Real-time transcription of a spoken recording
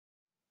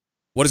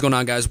What is going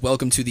on, guys?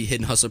 Welcome to the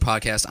Hidden Hustler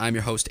Podcast. I'm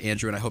your host,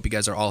 Andrew, and I hope you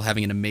guys are all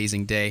having an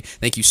amazing day.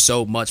 Thank you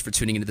so much for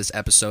tuning into this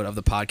episode of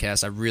the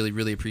podcast. I really,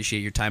 really appreciate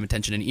your time,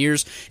 attention, and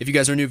ears. If you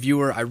guys are a new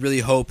viewer, I really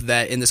hope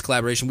that in this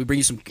collaboration we bring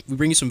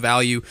you some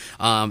value,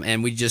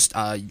 and we just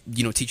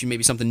teach you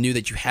maybe something new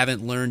that you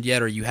haven't learned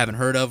yet or you haven't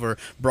heard of, or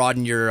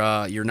broaden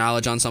your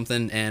knowledge on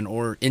something, and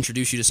or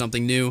introduce you to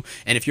something new.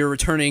 And if you're a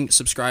returning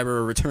subscriber,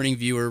 or returning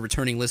viewer,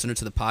 returning listener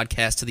to the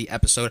podcast, to the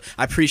episode,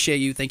 I appreciate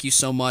you. Thank you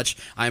so much.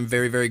 I'm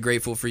very, very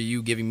grateful for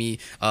you giving me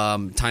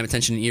time,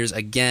 attention, and ears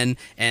again,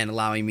 and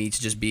allowing me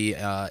to just be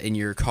in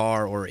your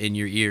car or in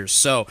your ears.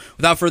 So,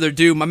 without further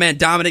ado, my man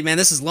Dominic, man,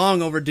 this is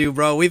long overdue,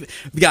 bro.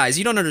 Guys,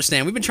 you don't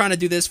understand. We've been trying to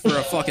do this for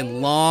a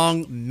fucking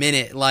long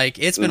minute. Like,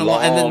 it's been a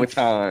long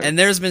time. And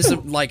there's been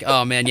some, like,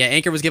 oh man, yeah,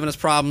 Anchor was giving us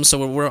problems,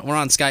 so we're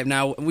on Skype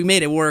now. We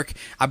made it work.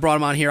 I brought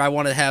him on here. I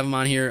wanted to have him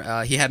on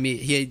here.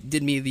 He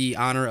did me the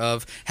honor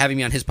of having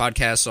me on his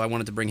podcast, so I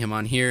wanted to bring him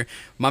on here.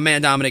 My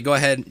man Dominic, go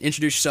ahead,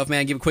 introduce yourself,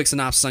 man. Give a quick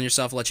synopsis on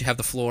yourself. I'll let you have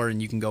the floor,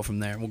 and you can go from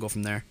there. We'll go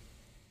from there.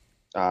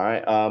 All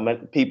right,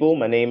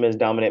 my name is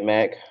Dominic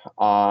Mack.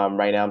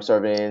 Right now I'm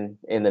serving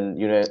in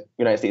the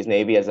United States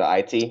Navy as an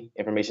IT,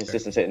 information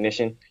systems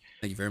technician.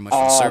 Thank you very much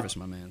for the service,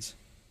 my mans.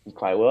 You're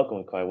quite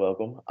welcome, quite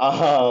welcome.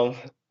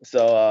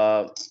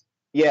 So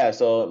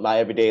my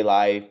everyday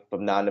life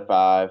from 9 to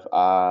 5,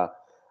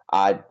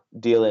 I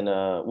deal in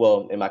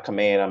my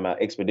command, I'm an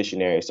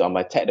expeditionary, so I'm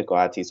a technical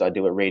IT, so I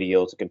deal with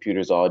radios and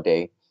computers all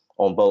day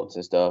on boats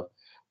and stuff.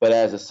 But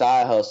as a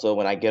side hustle,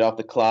 when I get off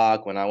the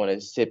clock, when I want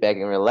to sit back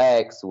and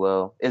relax,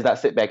 well, it's not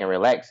sit back and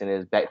relax, and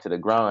it's back to the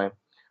grind.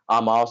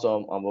 I'm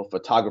a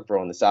photographer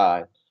on the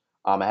side.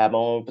 I have my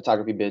own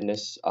photography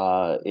business.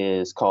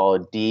 Is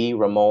called D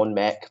Ramon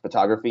Mack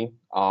Photography.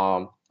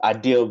 I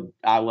dabble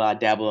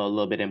a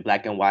little bit in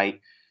black and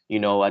white.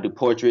 I do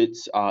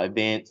portraits,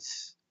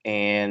 events,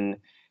 and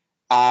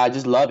I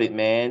just love it,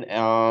 man.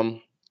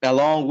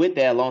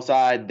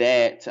 Alongside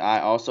that,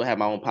 I also have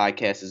my own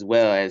podcast as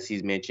well, as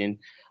he's mentioned.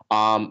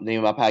 The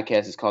name of my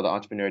podcast is called The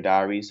Entrepreneur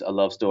Diaries, a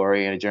love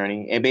story and a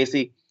journey. And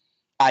basically,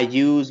 I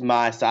use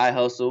my side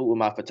hustle with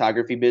my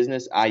photography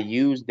business. I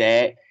use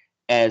that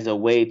as a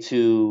way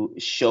to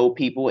show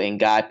people and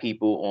guide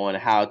people on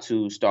how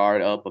to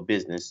start up a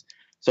business.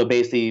 So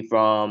basically,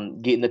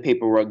 from getting the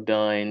paperwork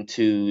done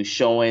to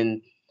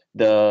showing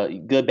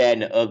the good,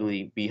 bad, and the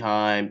ugly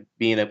behind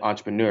being an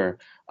entrepreneur.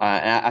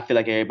 And I feel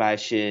like everybody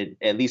should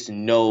at least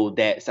know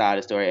that side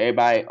of the story.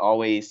 Everybody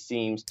always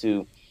seems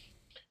to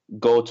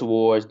go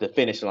towards the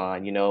finish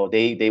line.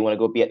 They want to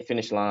go be at the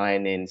finish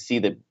line and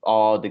see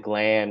all the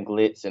glam,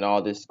 glitz, and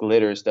all this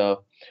glitter stuff,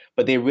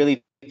 but they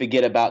really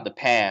forget about the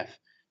path.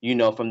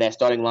 From that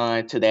starting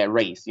line to that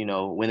race.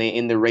 When they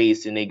in the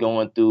race and they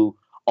going through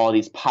all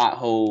these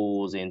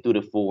potholes and through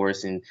the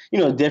forest and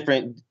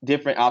different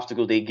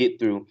obstacles they get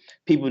through.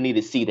 People need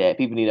to see that.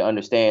 People need to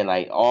understand,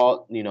 like,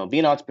 being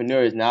an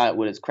entrepreneur is not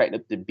what it's cracked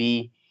up to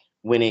be.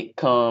 When it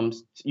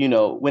comes,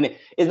 when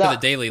it's not to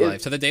the daily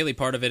life, to the daily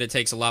part of it, it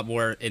takes a lot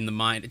more in the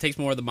mind. It takes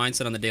more of the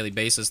mindset on the daily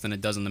basis than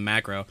it does in the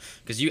macro.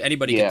 Because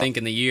anybody can think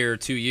in the year,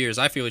 2 years.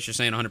 I feel what you're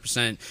saying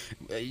 100%.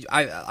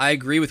 I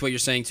agree with what you're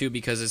saying too,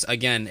 because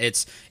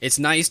it's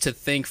nice to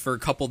think for a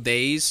couple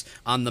days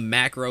on the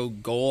macro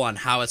goal on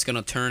how it's going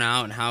to turn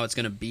out and how it's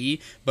going to be,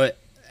 but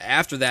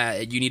after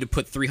that, you need to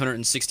put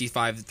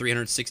 365,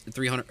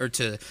 300 or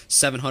to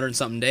 700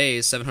 something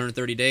days,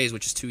 730 days,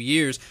 which is 2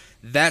 years.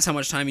 That's how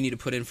much time you need to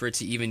put in for it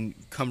to even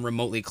come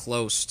remotely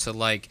close to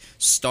like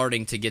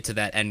starting to get to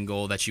that end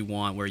goal that you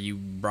want, where you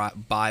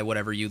buy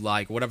whatever you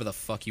like, whatever the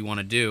fuck you want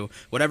to do,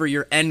 whatever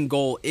your end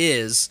goal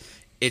is.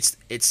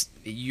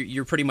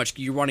 You're pretty much,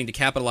 you're wanting to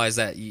capitalize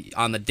that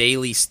on the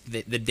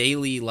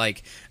daily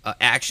like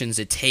actions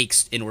it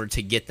takes in order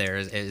to get there.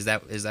 Is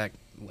that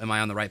am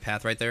I on the right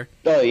path right there?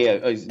 Oh yeah,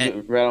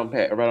 right on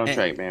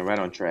track, man. Right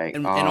on track.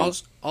 And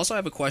also, I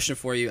have a question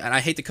for you, and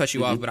I hate to cut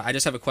you off, but I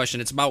just have a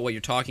question. It's about what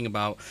you're talking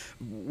about.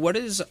 What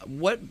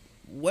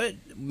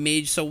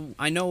made, so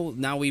I know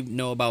now we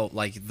know about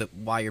like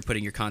why you're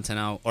putting your content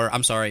out, or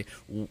I'm sorry,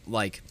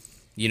 like,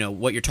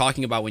 what you're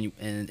talking about when you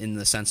in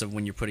the sense of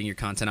when you're putting your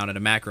content out at a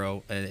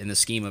macro, in the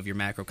scheme of your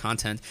macro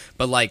content,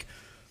 but like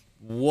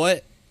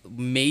what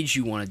made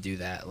you want to do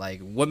that? Like,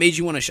 what made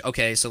you want to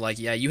okay, so like,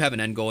 yeah, you have an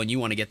end goal and you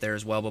want to get there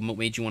as well, but what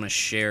made you want to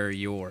share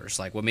yours?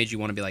 Like, what made you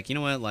want to be like, you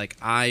know what, like,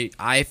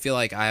 I feel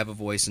like I have a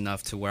voice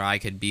enough to where I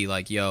could be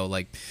like, yo,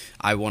 like,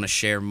 I want to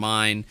share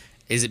mine.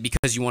 Is it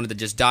because you wanted to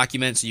just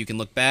document so you can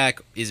look back?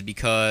 Is it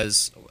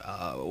because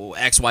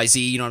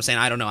XYZ? You know what I'm saying?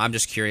 I don't know. I'm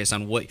just curious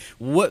on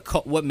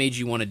what made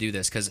you want to do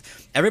this, because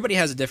everybody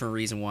has a different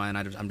reason why, and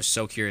I'm just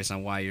so curious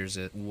on why yours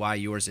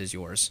is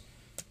yours.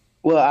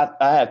 Well,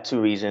 I have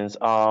two reasons.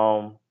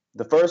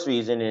 The first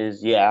reason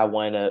is, I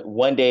want to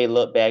one day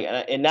look back,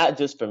 and not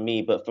just for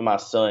me, but for my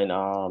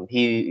son.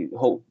 He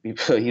be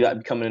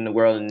coming in the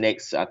world in the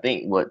next, I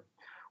think,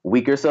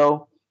 week or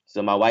so.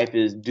 So my wife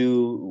is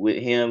due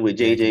with him, with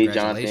JJ,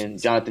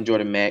 Jonathan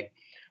Jordan Mack.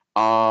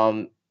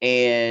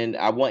 And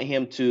I want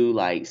him to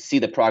like see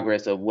the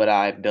progress of what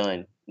I've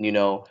done.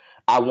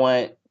 I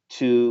want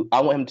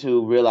him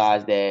to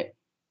realize that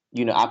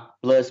I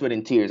blood, sweat,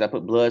 and tears. I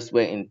put blood,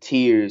 sweat, and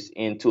tears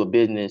into a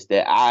business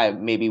that I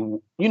maybe,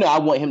 I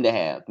want him to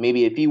have.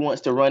 Maybe if he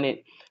wants to run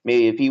it,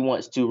 maybe if he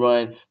wants to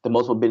run the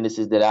multiple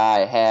businesses that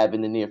I have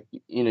in the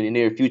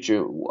near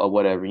future or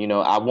whatever,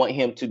 I want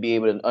him to be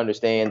able to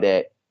understand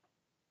that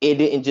it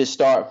didn't just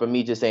start from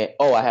me just saying,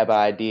 oh, I have an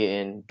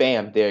idea and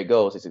bam, there it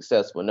goes. It's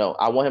successful. No,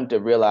 I want him to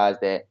realize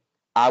that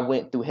I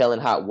went through hell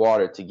and hot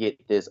water to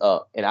get this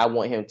up. And I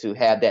want him to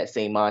have that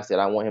same mindset.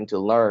 I want him to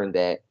learn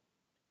that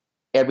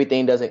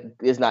everything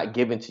is not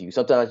given to you.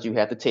 Sometimes you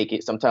have to take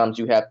it. Sometimes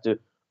you have to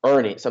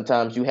earn it.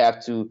 Sometimes you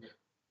have to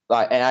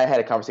and I had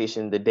a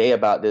conversation today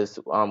about this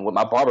with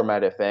my barber,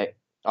 matter of fact.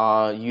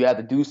 You have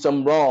to do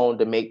something wrong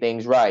to make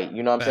things right.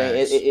 You know what I'm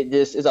saying? It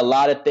just is a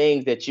lot of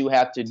things that you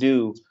have to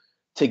do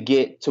to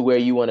get to where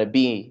you want to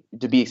be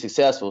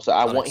successful. So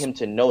I want him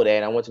to know that,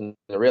 and I want him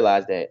to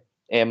realize that.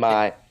 And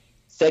my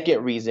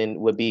second reason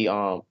would be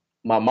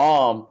my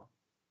mom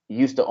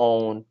used to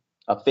own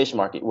a fish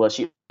market. Well,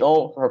 she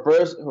owned her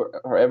first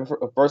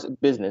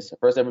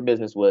ever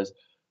business was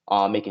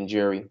making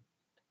jewelry,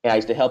 and I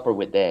used to help her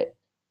with that.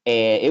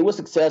 And it was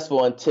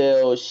successful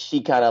until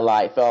she kind of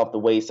like fell off the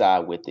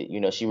wayside with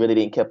it. She really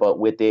didn't keep up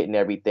with it and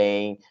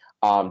everything.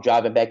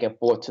 Driving back and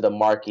forth to the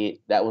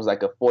market, that was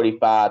like a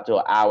 45 to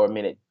an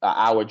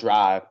hour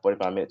drive,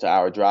 45 minute to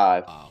hour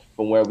drive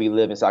from where we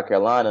live in South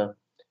Carolina.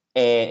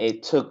 And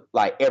it took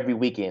like every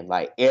weekend,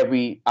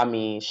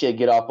 she'd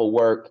get off of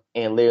work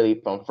and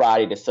literally from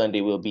Friday to Sunday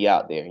we'll be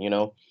out there,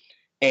 and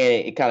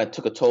it kind of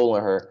took a toll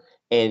on her.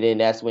 And then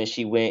that's when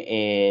she went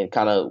and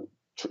kind of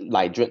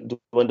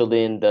dwindled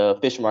in the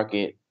fish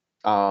market,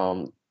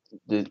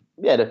 the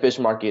fish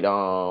market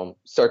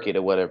circuit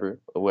or whatever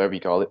you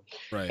call it.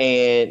 Right.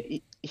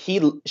 And she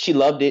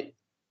loved it.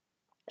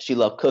 She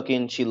loved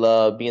cooking. She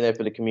loved being there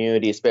for the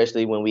community,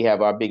 especially when we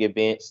have our big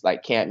events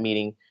like camp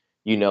meeting.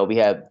 We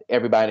have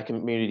everybody in the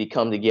community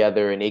come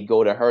together and they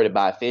go to her to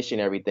buy fish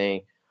and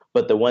everything.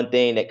 But the one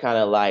thing that kind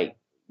of like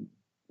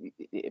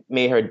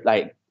made her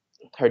like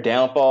her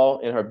downfall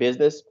in her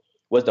business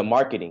was the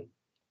marketing.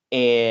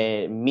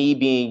 And me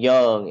being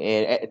young,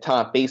 and at the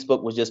time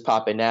Facebook was just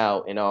popping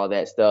out and all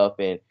that stuff,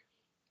 and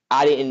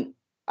I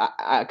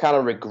kind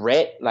of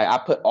regret, like I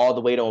put all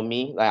the weight on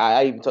me. Like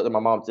I even talk to my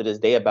mom to this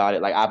day about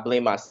it. Like I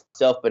blame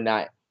myself for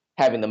not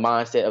having the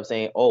mindset of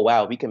saying, oh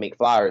wow, we can make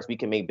flyers, we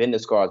can make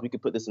business cards, we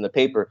can put this in the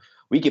paper,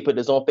 we can put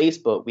this on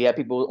Facebook. We have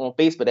people on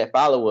Facebook that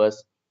follow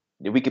us,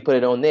 that we could put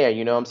it on there.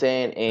 You know what I'm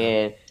saying?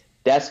 And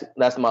that's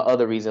my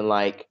other reason.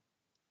 Like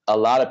a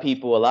lot of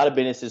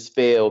businesses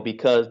fail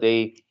because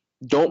they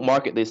don't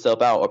market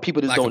themselves out, or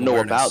people just don't know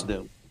about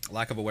them.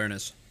 Lack of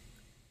awareness.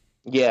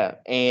 Yeah,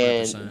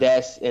 and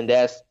 100%.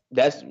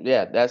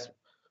 that's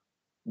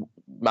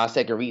my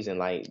second reason.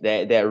 Like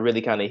that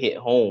really kind of hit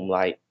home.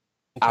 Like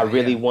I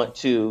really want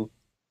to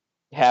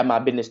have my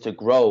business to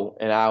grow,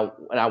 and I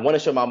want to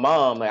show my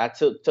mom. Like I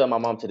tell my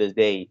mom to this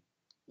day,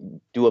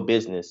 do a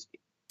business.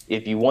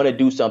 If you want to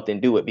do something,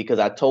 do it. Because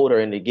I told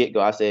her in the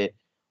get-go, I said,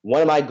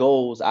 one of my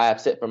goals I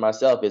have set for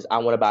myself is I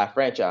want to buy a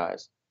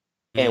franchise.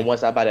 And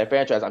once I buy that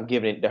franchise, I'm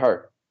giving it to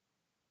her.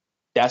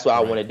 That's what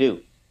I want to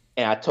do.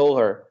 And I told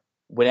her,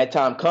 when that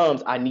time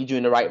comes, I need you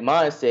in the right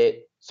mindset.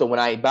 So when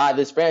I buy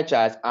this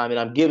franchise,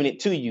 I'm giving it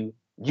to you.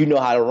 You know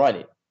how to run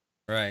it,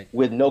 right?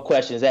 With no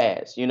questions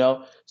asked.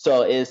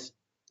 So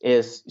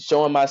it's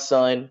showing my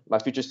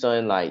future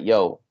son, like,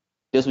 yo,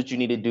 this is what you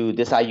need to do.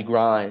 This is how you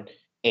grind.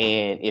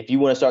 And if you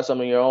want to start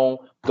something on your own,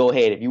 go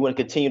ahead. If you want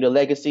to continue the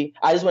legacy,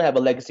 I just want to have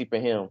a legacy for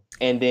him.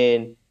 And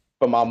then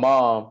for my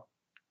mom,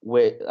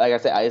 with, like I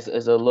said,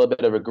 it's a little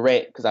bit of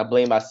regret because I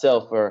blame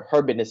myself for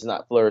her business is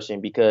not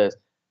flourishing because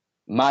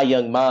my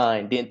young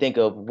mind didn't think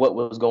of what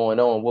was going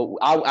on.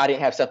 I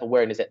didn't have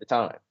self-awareness at the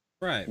time.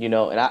 Right.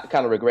 And I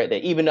kind of regret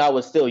that. Even though I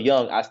was still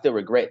young, I still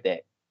regret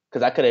that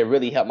because I could have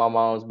really helped my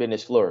mom's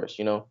business flourish,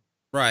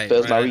 Right. So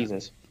that's my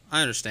reasons.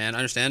 I understand,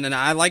 and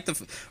I like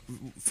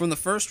from the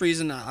first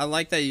reason. I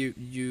like that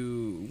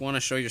you want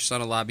to show your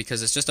son a lot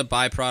because it's just a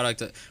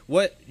byproduct.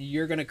 What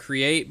you're gonna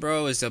create,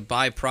 bro, is a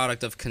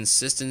byproduct of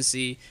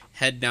consistency,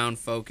 head down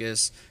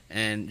focus,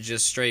 and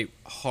just straight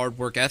hard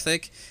work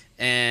ethic.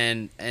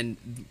 And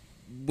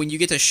when you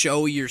get to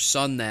show your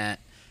son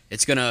that,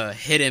 it's gonna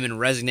hit him and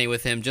resonate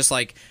with him, just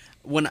like.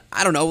 When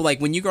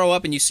when you grow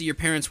up and you see your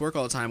parents work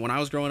all the time. When I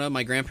was growing up,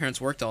 my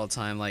grandparents worked all the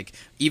time. Like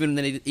even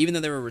though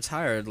they were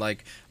retired,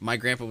 like my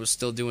grandpa was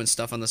still doing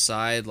stuff on the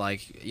side.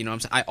 Like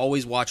I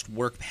always watched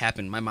work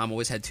happen. My mom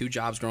always had 2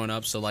 jobs growing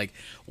up, so like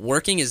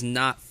working is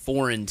not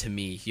foreign to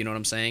me. You know what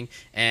I'm saying?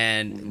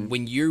 And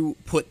when you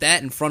put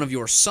that in front of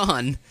your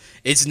son,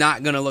 it's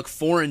not gonna look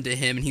foreign to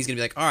him, and he's gonna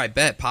be like, all right,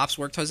 bet Pops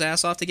worked his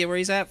ass off to get where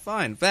he's at.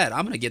 Fine, bet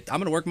I'm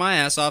gonna work my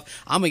ass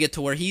off. I'm gonna get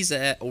to where he's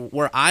at,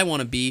 where I want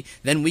to be.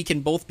 Then we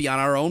can both be on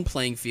our own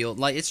playing field.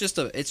 Like it's just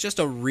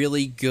a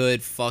really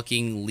good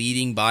fucking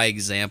leading by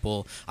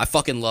example. I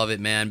fucking love it,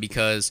 man,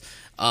 because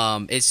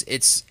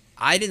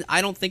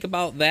I don't think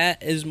about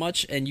that as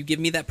much, and you give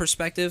me that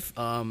perspective.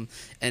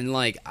 And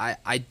like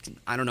I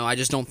don't know, I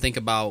just don't think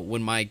about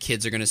when my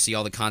kids are gonna see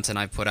all the content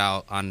I put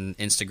out on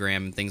Instagram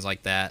and things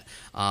like that.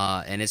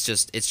 And it's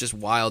just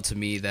wild to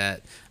me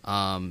that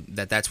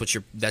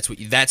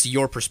that's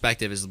your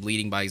perspective, is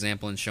leading by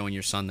example and showing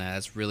your son that.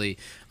 That's really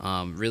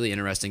really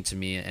interesting to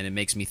me, and it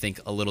makes me think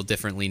a little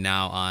differently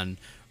now on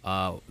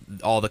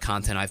all the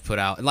content I've put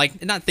out, and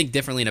like not think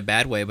differently in a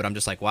bad way, but I'm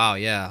just like, wow,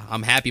 yeah,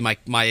 I'm happy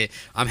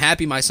I'm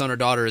happy my son or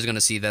daughter is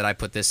gonna see that I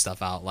put this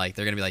stuff out. Like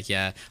they're gonna be like,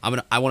 yeah, I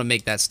want to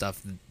make that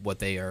stuff what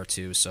they are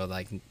too. So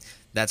like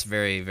that's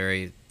very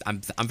very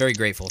I'm very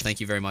grateful.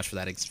 Thank you very much for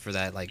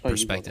that like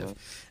perspective.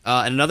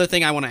 And another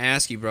thing I want to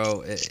ask you,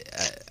 bro,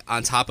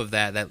 on top of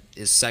that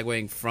is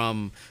segueing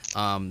from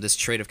this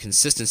trait of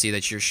consistency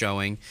that you're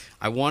showing.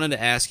 I wanted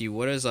to ask you,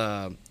 what is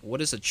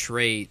a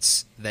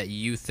trait that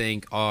you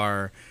think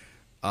are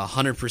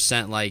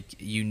 100% like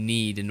you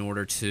need in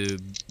order to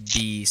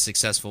be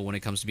successful when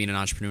it comes to being an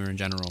entrepreneur in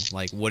general?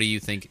 Like, what do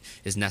you think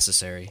is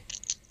necessary?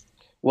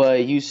 Well,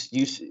 you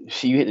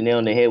hit the nail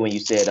on the head when you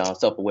said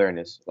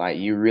self-awareness. Like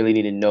you really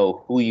need to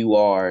know who you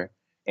are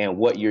and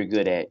what you're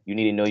good at. You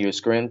need to know your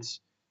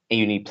strengths and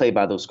you need to play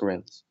by those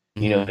strengths.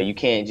 You know,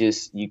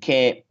 Mm-hmm. you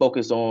can't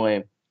focus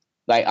on,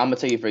 like I'm gonna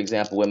tell you for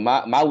example, when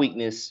my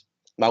weakness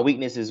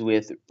is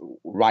with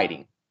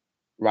writing,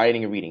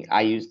 writing and reading.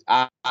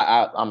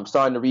 I'm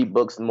starting to read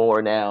books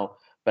more now,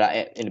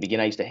 but in the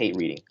beginning I used to hate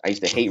reading. I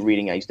used to hate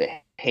reading. I used to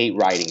hate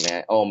writing,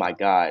 man. Oh my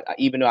god!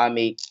 Even though I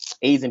made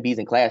A's and B's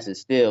in classes,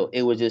 still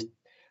it was just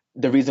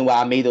the reason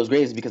why I made those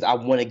grades is because I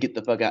want to get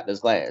the fuck out of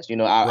this class. You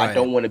know, I Right.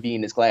 don't want to be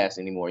in this class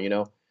anymore. You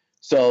know,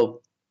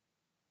 so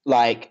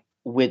like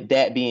with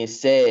that being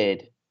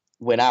said,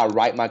 when I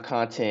write my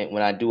content,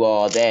 when I do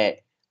all that,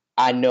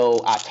 I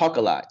know I talk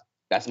a lot.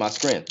 That's my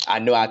strength. I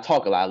know I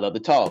talk a lot. I love to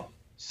talk. Right.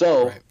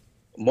 So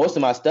most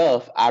of my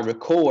stuff I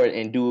record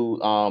and do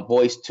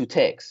voice to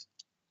text.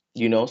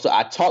 You know, so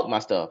I talk my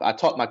stuff. I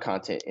talk my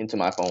content into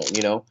my phone.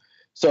 You know,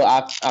 so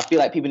I feel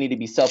like people need to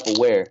be self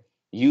aware.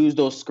 Use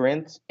those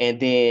strengths, and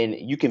then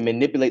you can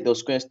manipulate those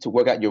strengths to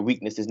work out your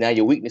weaknesses. Now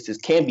your weaknesses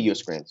can be your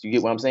strengths. You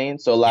get what I'm saying?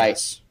 So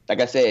Yes. like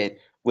I said,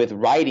 with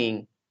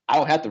writing, I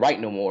don't have to write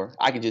no more.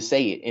 I can just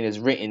say it and it's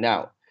written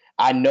out.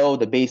 I know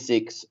the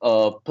basics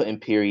of putting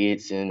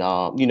periods and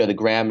you know, the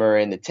grammar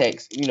and the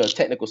text, you know,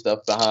 technical stuff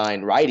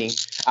behind writing.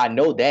 I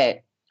know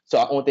that. So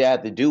the only thing I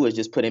have to do is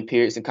just put in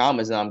periods and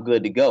commas and I'm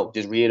good to go.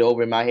 Just read it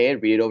over in my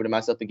head, read it over to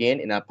myself again,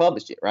 and I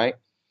publish it, right?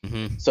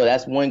 Mm-hmm. So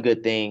that's one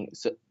good thing.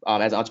 So,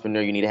 as an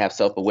entrepreneur, you need to have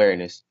self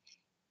awareness.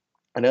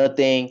 Another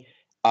thing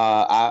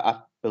I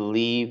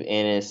believe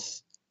in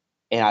is,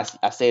 and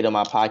I say it on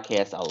my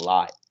podcast a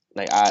lot.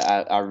 Like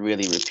I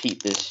really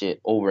repeat this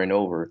shit over and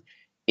over.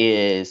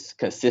 Is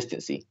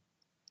consistency.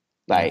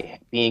 Yeah.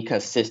 Like being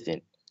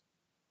consistent.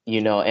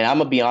 You know, and I'm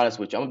gonna be honest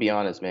with you. I'm gonna be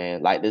honest,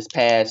 man. Like this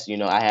past, you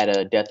know, I had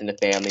a death in the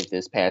family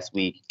this past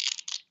week,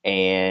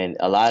 and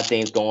a lot of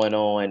things going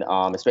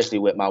on, especially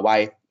with my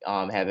wife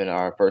having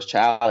our first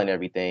child and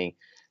everything.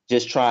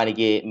 Just trying to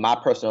get my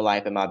personal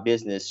life and my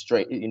business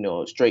straight, you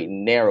know, straight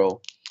and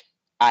narrow.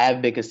 I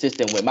haven't been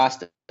consistent with my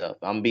stuff. I'm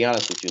gonna be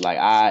honest with you.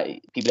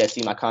 Like people that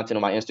see my content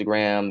on my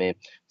Instagram and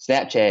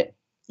Snapchat,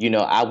 you know,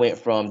 I went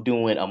from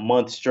doing a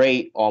month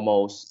straight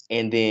almost,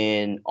 and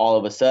then all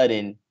of a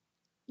sudden,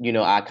 you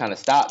know, I kind of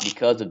stopped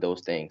because of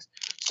those things.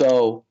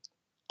 So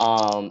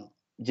um,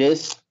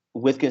 just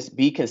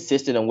be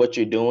consistent on what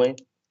you're doing.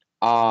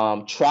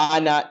 Try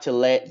not to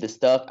let the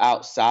stuff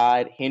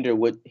outside hinder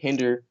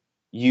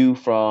you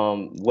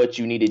from what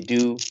you need to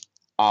do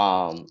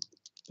um,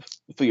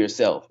 for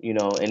yourself. You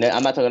know, and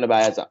I'm not talking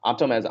about I'm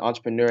talking about as an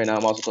entrepreneur, and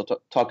I'm also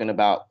talking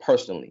about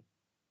personally.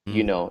 You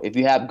Mm-hmm. know, if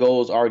you have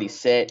goals already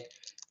set,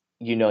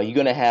 you know, you're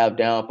gonna have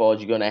downfalls,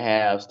 you're gonna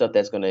have stuff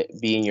that's gonna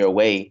be in your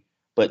way,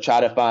 but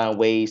try to find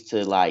ways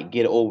to like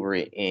get over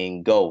it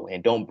and go,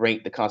 and don't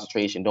break the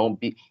concentration. Don't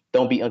be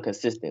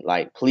inconsistent.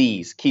 Like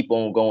please keep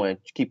on going,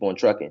 keep on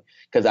trucking.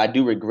 Because I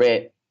do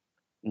regret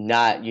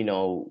not, you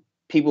know,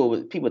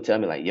 people tell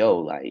me like, yo,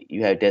 like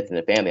you have death in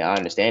the family. I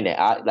understand that.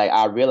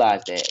 I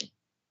realize that,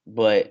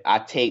 but I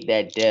take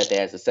that death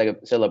as a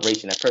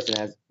celebration. That person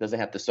doesn't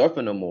have to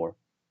suffer no more.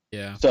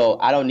 Yeah. So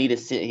I don't need to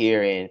sit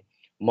here and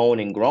moan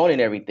and groan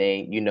and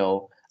everything. You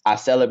know, I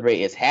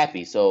celebrate as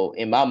happy. So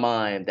in my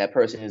mind, that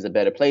person is a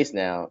better place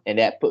now. And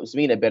that puts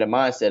me in a better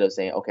mindset of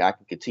saying, okay, I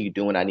can continue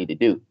doing what I need to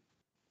do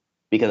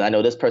because I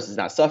know this person's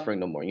not suffering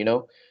no more, you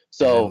know?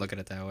 Yeah. I didn't So look at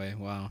it that way.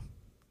 Wow.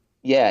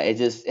 yeah, it's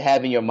just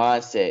having your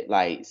mindset,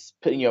 like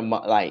putting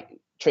like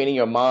training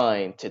your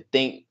mind to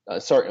think a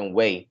certain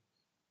way,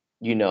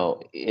 you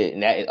know,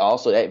 and that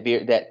also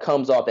that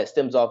comes off, that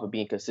stems off of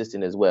being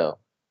consistent as well.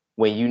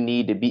 When you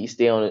need to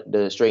stay on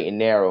the straight and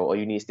narrow, or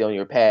you need to stay on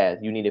your path,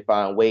 you need to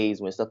find ways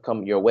when stuff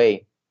comes your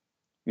way.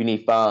 You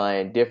need to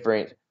find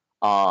different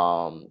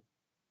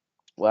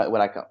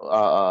what I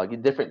call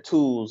different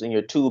tools in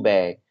your tool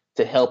bag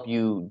to help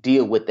you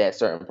deal with that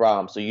certain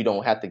problem, so you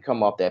don't have to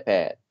come off that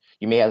path.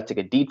 You may have to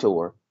take a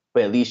detour,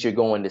 but at least you're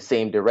going the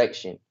same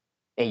direction,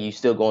 and you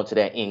still going to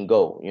that end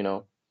goal. You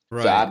know. So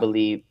I Right.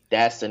 believe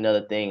that's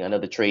another thing,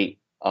 another trait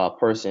a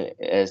person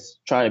as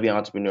trying to be an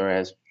entrepreneur,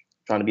 as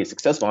trying to be a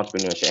successful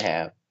entrepreneur should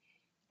have.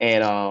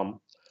 And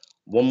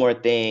one more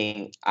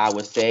thing I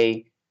would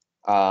say,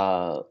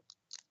 uh,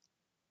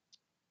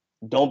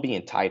 don't be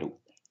entitled.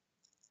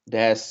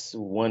 That's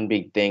one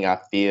big thing I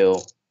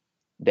feel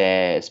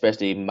that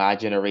especially my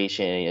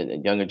generation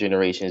and younger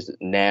generations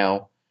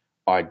now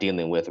are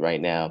dealing with right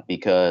now,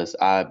 because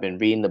I've been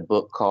reading the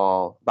book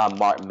called by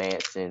Mark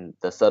Manson,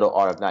 The Subtle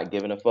Art of Not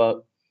Giving a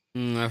Fuck.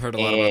 I've heard a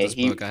lot about And this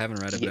book. I haven't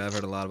read it, but he I've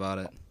heard a lot about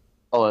it.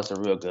 oh, it's a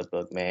real good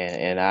book, man.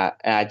 And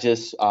I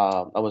just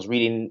I was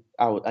reading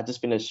I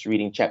just finished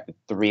reading chapter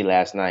 3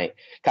 last night.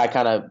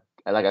 Kind of,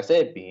 like I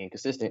said, being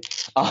consistent.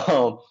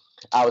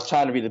 I was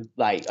trying to read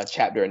like a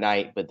chapter a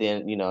night, but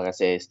then like I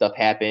said, stuff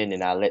happened,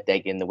 and I let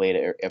that get in the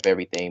way of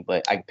everything.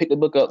 But I picked the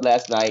book up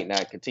last night, and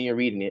I continued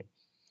reading it.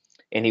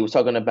 And he was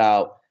talking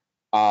about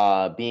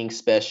being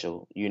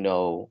special. He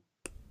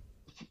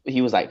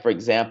was like, for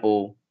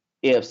example,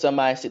 if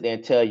somebody sit there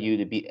and tell you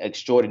to be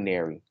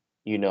extraordinary,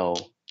 you know,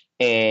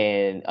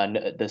 and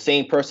the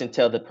same person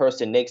tell the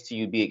person next to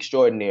you be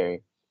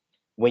extraordinary,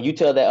 when you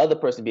tell that other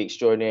person to be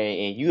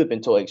extraordinary and you have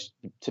been told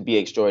to be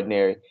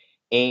extraordinary,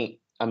 ain't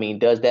I mean,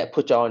 does that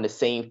put y'all in the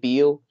same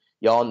field?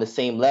 Y'all on the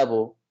same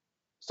level?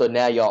 So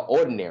now y'all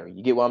ordinary.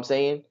 You get what I'm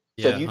saying?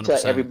 So Yeah, if you tell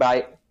 100%.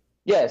 everybody,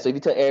 yeah. So if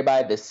you tell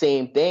everybody the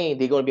same thing,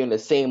 they're going to be on the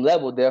same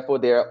level. Therefore,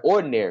 they're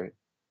ordinary.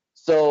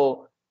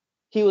 So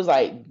he was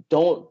like,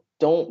 don't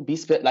be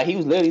like he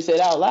was literally said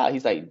out loud.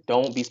 He's like,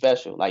 don't be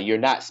special. Like, you're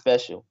not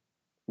special.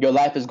 Your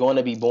life is going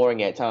to be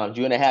boring at times.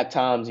 You're going to have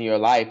times in your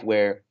life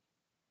where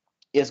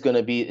it's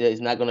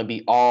not gonna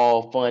be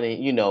all fun,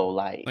 and It's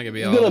not gonna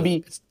be it's all gonna the. be,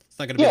 It's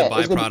not gonna be the yeah,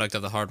 it's gonna be, byproduct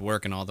of the hard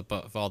work and all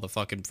the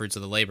fucking fruits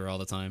of the labor all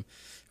the time,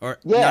 or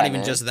not yeah, even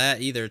man. just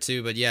that either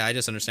too. But yeah, I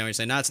just understand what you're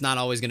saying. Now it's not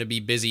always gonna be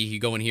busy. You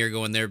going here,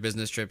 going there,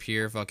 business trip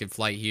here, fucking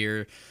flight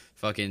here,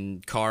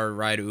 fucking car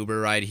ride, Uber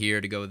ride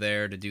here to go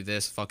there to do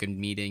this fucking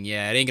meeting.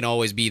 Yeah, it ain't gonna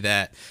always be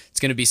that. It's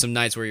gonna be some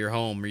nights where you're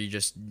home, where you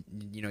just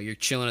you're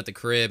chilling at the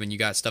crib and you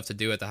got stuff to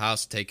do at the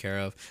house to take care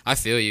of. I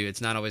feel you.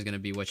 It's not always gonna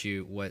be what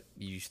you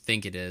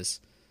think it is.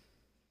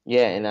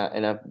 Yeah,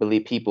 and I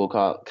believe people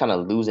kind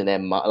of losing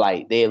that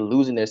like they're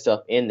losing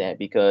themselves in that,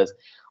 because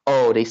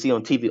they see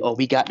on TV,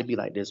 we got to be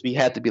like this, we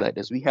have to be like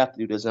this, we have to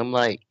do this. I'm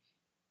like,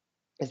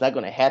 it's not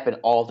going to happen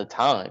all the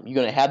time. You're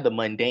going to have the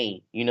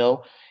mundane.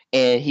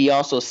 And he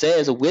also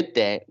says with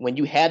that, when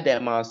you have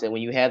that mindset,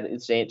 when you have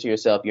saying to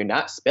yourself, you're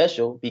not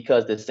special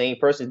because the same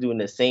person is doing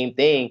the same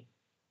thing.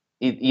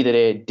 Either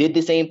they did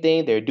the same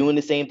thing, they're doing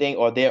the same thing,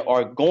 or they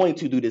are going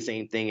to do the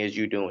same thing as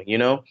you're doing.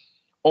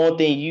 Only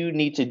thing you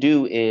need to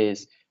do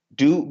is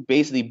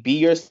basically be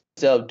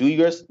yourself, do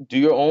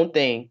your own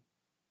thing,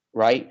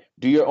 right?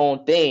 Do your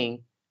own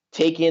thing.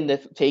 Take in the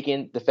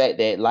fact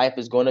that life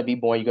is going to be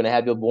boring. You're going to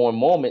have your boring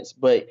moments,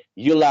 but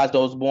utilize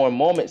those boring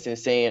moments and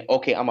saying,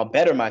 okay, I'm gonna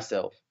better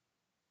myself,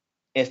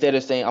 instead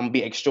of saying I'm gonna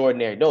be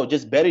extraordinary. No,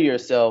 just better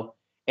yourself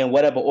in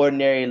whatever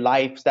ordinary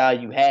lifestyle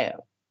you have.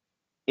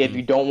 If Hmm.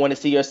 you don't want to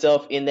see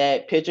yourself in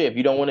that picture, if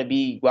you don't want to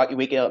be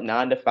waking up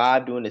 9 to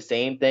 5 doing the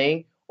same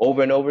thing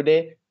over and over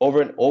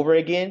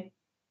again,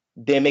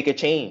 then make a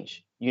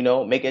change.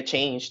 Make a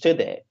change to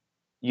that.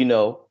 You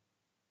know,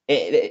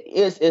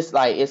 it's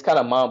like it's kind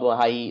of mind blowing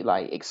how he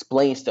like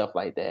explains stuff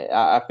like that.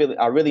 I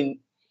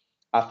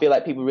feel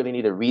like people really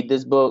need to read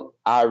this book.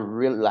 I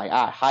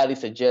highly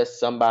suggest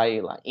somebody,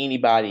 like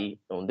anybody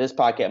on this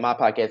podcast, my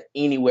podcast,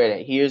 anywhere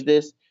that hears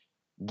this,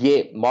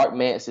 get Mark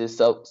Manson's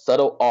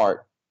Subtle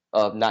Art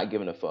of Not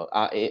Giving a Fuck.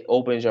 It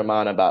opens your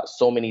mind about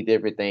so many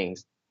different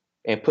things,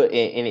 and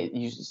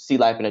you see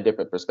life in a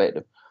different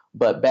perspective.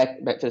 But back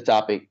to the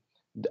topic,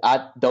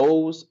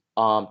 those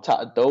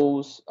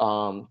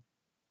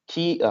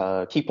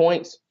key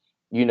points.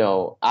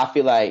 I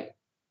feel like,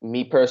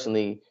 me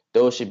personally,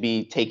 those should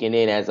be taken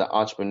in as an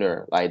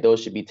entrepreneur. Like,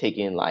 those should be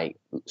taken like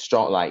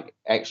strong, like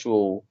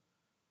actual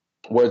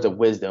words of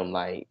wisdom.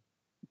 Like,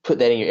 put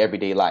that in your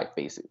everyday life,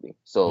 basically.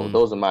 So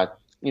those are my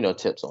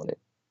tips on it.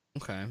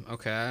 Okay,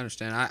 okay, I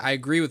understand. I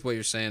agree with what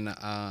you're saying,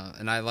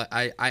 and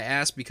I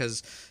ask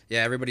because yeah,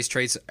 everybody's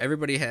traits,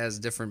 everybody has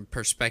different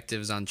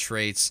perspectives on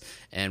traits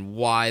and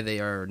why they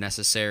are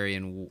necessary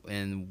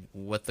and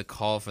what the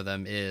call for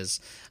them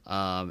is,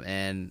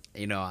 and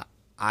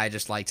I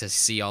just like to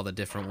see all the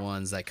different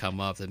ones that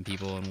come up and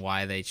people and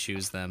why they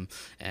choose them,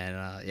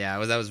 and yeah,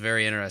 that was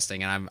very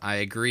interesting, and I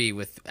agree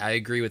with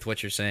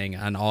what you're saying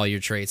on all your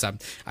traits. I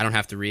don't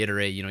have to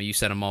reiterate. You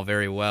said them all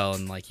very well,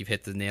 and like you've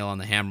hit the nail on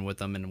the hammer with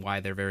them and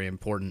why they're very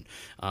important.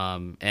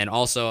 And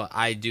also,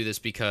 I do this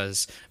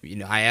because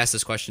I ask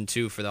this question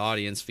too for the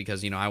audience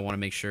because I want to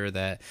make sure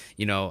that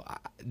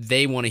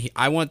they want to.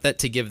 I want that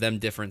to give them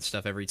different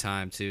stuff every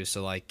time too.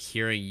 So like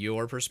hearing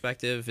your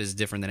perspective is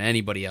different than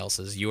anybody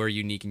else's. You're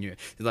unique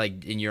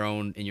in your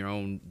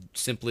own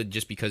simply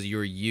just because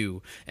you're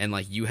you and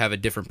like you have a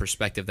different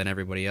perspective than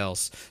everybody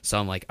else. So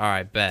I'm like, all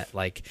right, bet.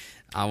 Like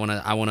I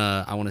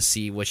wanna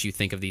see what you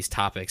think of these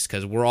topics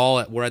because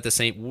we're at the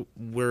same.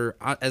 We're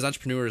as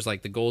entrepreneurs,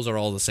 like the goals are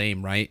all the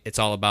same, right? It's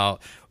all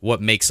about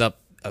what makes up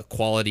a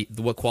quality,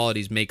 what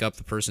qualities make up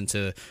the person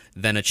to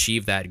then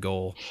achieve that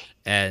goal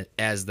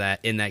as that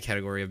in that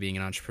category of being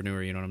an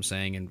entrepreneur. You know what I'm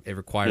saying? And it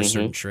requires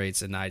certain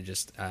traits. And I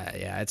just,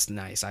 yeah, it's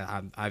nice.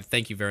 I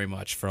thank you very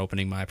much for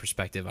opening my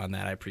perspective on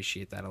that. I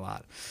appreciate that a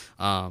lot,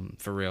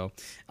 for real.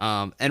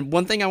 And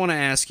one thing I want to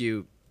ask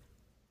you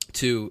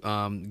to,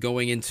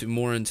 going into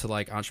more into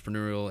like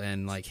entrepreneurial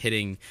and like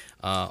getting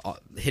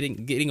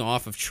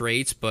off of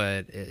traits,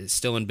 but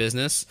still in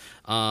business.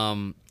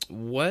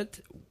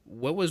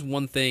 What was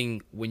one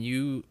thing when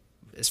you,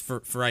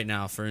 for right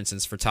now, for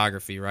instance,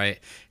 photography, right?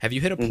 Have you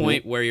hit a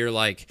point where you're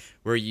like,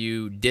 where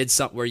you did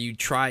something, where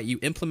you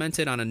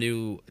implemented on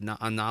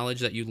a knowledge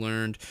that you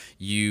learned,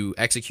 you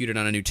executed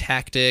on a new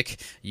tactic,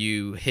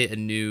 you hit a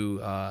new,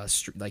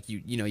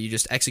 you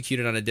just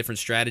executed on a different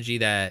strategy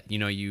that,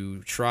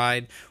 you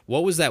tried?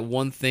 What was that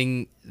one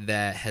thing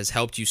that has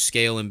helped you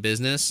scale in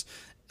business?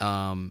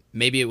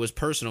 Maybe it was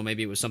personal,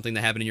 maybe it was something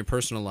that happened in your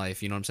personal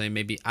life, you know what I'm saying?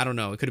 Maybe, I don't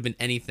know, it could have been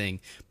anything,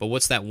 but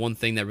what's that one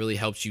thing that really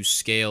helps you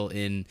scale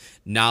in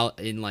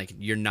like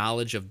your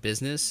knowledge of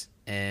business,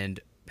 and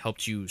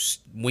helped you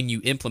when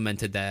you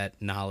implemented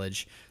that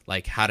knowledge?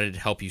 Like, how did it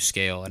help you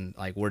scale, and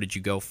like, where did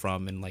you go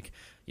from, and like,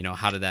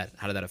 how did that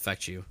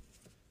affect you?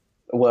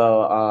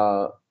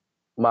 Well,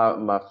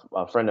 my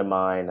friend of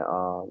mine,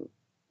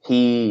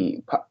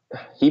 he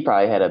he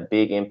probably had a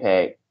big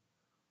impact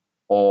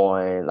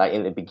on, like,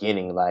 in the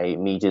beginning, like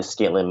me just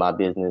scaling my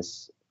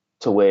business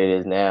to where it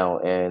is now.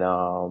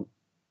 And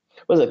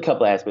there's a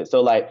couple aspects.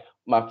 So like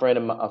a friend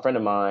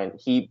of mine,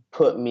 he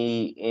put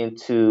me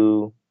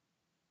into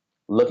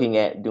looking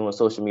at doing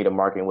social media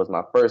marketing. Was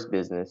my first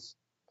business,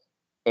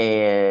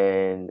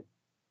 and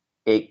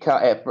like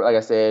I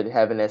said,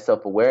 having that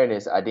self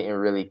awareness, I didn't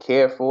really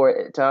care for it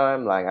at the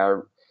time.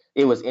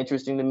 It was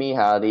interesting to me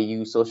how they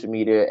use social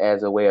media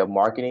as a way of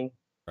marketing.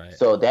 Right.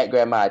 So that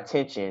grabbed my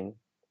attention,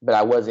 but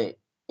I wasn't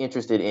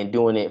interested in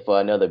doing it for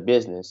another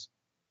business.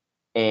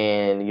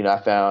 And I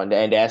found,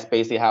 and that's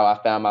basically how I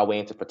found my way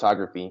into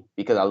photography,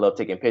 because I love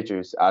taking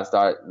pictures. I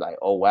started like,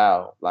 oh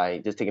wow,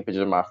 like just taking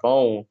pictures on my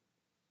phone.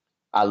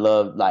 I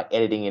love like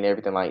editing and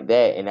everything like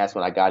that, and that's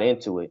when I got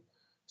into it.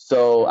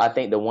 So I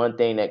think the one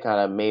thing that kind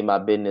of made my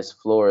business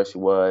flourish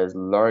was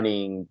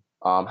learning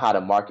how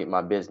to market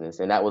my business,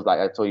 and that was, like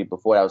I told you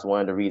before, that was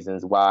one of the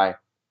reasons why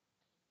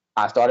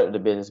I started the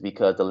business,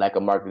 because the lack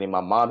of marketing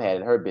my mom had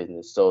in her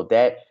business. So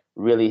that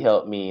really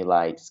helped me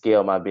like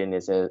scale my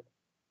business,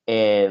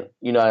 and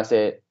I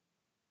said,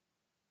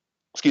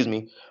 excuse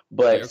me, Yeah,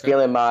 but okay.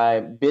 scaling my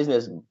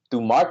business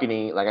through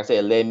marketing, like I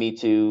said, led me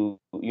to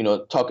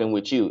talking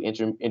with you,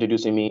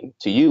 introducing me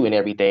to you and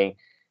everything,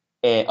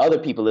 and other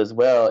people as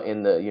well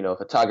in the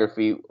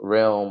photography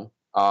realm,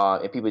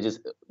 and people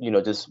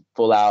just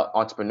full out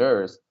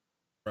entrepreneurs.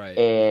 Right.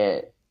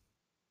 And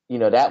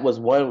that was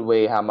one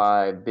way how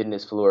my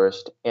business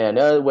flourished, and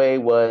another way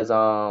was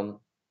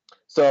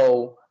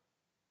so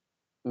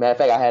matter of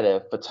fact, I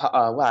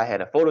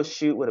had a photo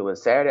shoot. What, it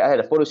was Saturday. I had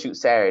a photo shoot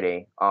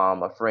Saturday.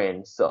 A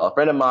friend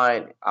of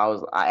mine. I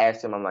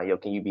asked him. I'm like, yo,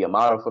 can you be a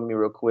model for me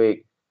real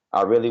quick?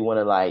 I really want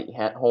to like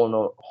hone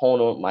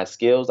on my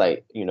skills,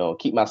 like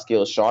keep my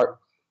skills sharp,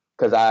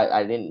 because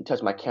I didn't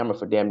touch my camera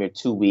for damn near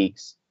 2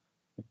 weeks,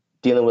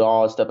 dealing with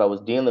all the stuff I was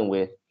dealing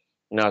with.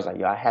 And I was like,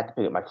 yo, I have to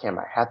pick up my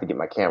camera. I have to get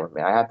my camera,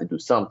 man. I have to do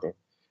something.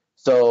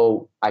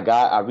 So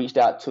I reached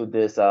out to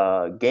this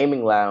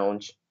gaming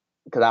lounge,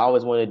 because I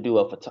always wanted to do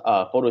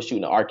a photo shoot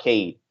in an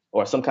arcade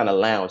or some kind of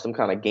lounge, some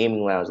kind of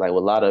gaming lounge, like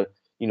with a lot of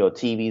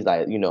TVs,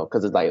 like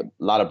because it's like a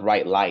lot of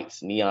bright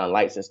lights, neon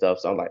lights and stuff.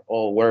 So I'm like,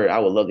 oh word, I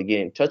would love to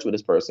get in touch with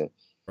this person.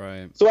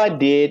 Right. So I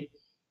did,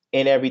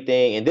 and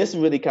everything, and this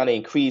really kind of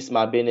increased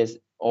my business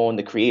on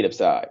the creative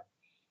side.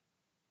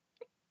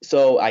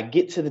 So I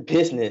get to the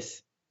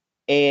business,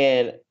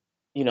 and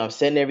I'm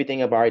setting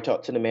everything up. I already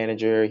talked to the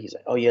manager. He's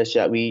like, "Oh yeah,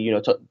 shall we?"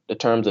 Talk the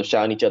terms of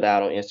shouting each other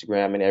out on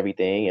Instagram and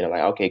everything. And I'm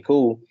like, "Okay,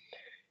 cool."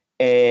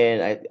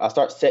 And I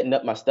start setting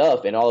up my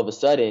stuff, and all of a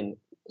sudden,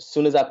 as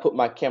soon as I put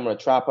my camera on a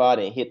tripod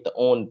and hit the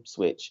on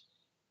switch,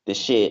 the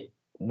shit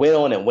went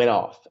on and went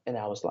off, and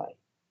I was like,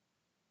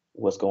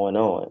 "What's going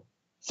on?"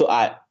 So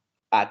I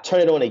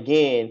turn it on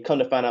again. Come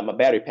to find out, my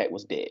battery pack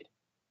was dead.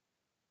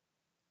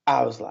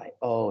 I was like,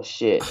 "Oh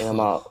shit!" And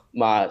my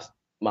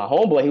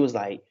homeboy, he was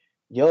like,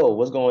 "Yo,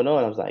 what's going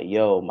on?" I was like,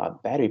 "Yo, my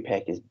battery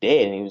pack is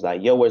dead." And he was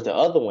like, "Yo, where's the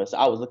other one?" So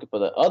I was looking for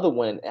the other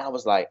one, and I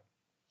was like,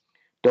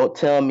 "Don't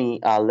tell me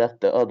I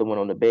left the other one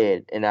on the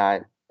bed." And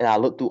I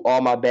looked through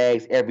all my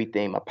bags,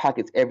 everything, my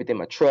pockets, everything,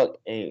 my truck,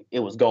 and it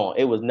was gone.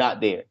 It was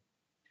not there.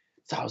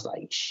 So I was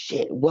like,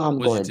 "Shit, what I'm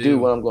What'd you going to do? do?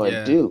 What I'm going to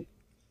Yeah. do?"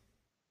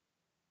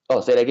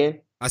 Oh, say that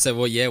again. I said,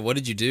 well, yeah. What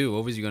did you do?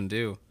 What was you gonna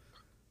do?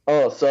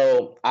 Oh,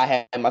 so I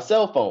had my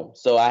cell phone.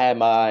 So I had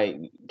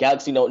my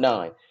Galaxy Note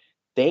 9.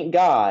 Thank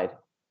God,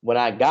 when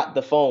I got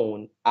the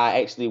phone,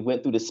 I actually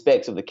went through the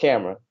specs of the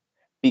camera,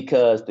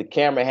 because the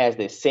camera has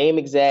the same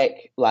exact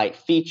like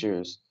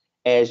features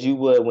as you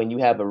would when you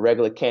have a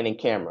regular Canon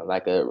camera,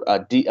 like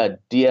a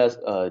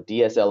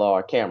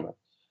DSLR camera,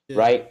 Yeah.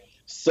 right?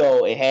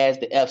 So it has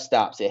the f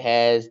stops, it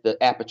has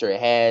the aperture, it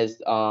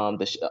has all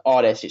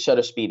that shit,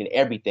 shutter speed and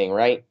everything,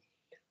 right?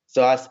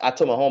 So I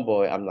told my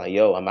homeboy, I'm like,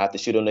 yo, I'm about to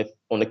shoot on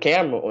the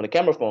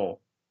camera phone.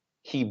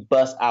 He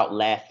bust out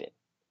laughing.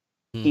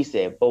 Hmm. He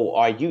said, "Bo,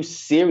 are you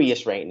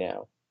serious right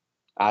now?"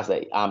 I was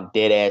like, "I'm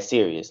dead ass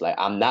serious. Like,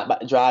 I'm not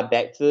about to drive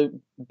back to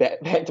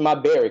my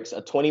barracks,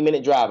 a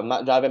 20-minute drive. I'm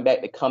not driving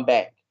back to come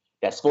back.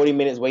 That's 40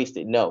 minutes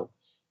wasted. No,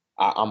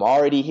 I'm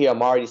already here.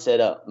 I'm already set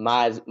up.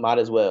 Might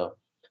as well."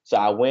 So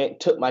I went,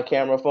 took my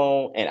camera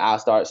phone, and I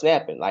started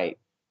snapping. Like,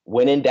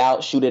 when in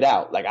doubt, shoot it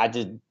out. Like, I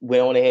just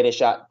went on ahead and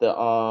shot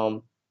I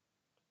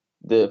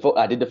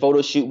did the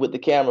photo shoot with the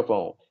camera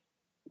phone.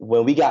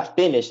 When we got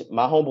finished,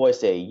 my homeboy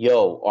said,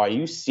 "Yo, are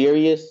you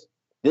serious?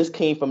 This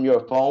came from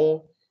your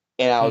phone?"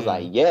 And I was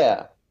like, Hmm.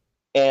 "Yeah."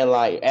 And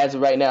like, as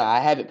of right now,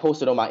 I have it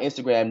posted on my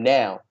Instagram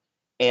now,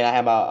 and I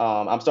have my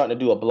I'm starting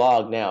to do a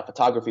blog now,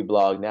 photography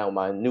blog now, on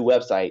my new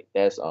website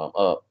that's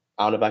up.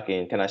 I don't know if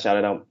I can I shout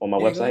it out on my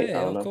Yeah, go website? I ahead.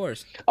 don't Of know.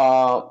 course.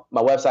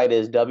 My website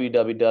is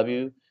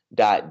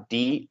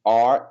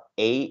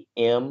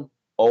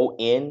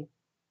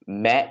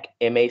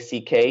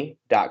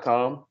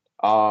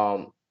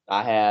www.dramon.com.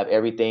 I have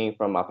everything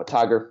from my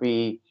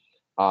photography,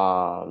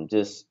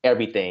 just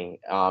everything.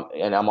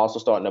 And I'm also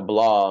starting a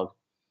blog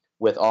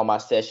with all my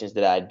sessions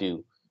that I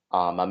do,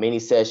 my mini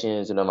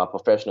sessions and then my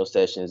professional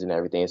sessions and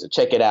everything. So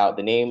check it out.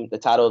 The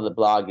title of the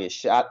blog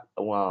is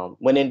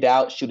When in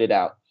Doubt, Shoot It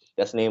Out.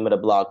 That's the name of the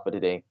blog for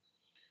today.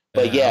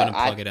 But I'm yeah, gonna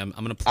plug it in.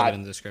 I'm gonna plug it I,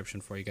 in the description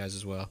for you guys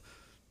as well.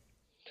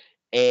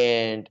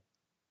 and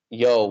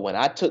yo, when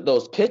I took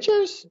those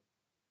pictures,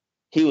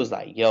 he was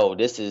like, "Yo,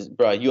 this is,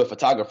 bro, you a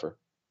photographer."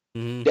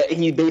 Hmm. That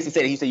he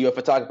basically said, "You're a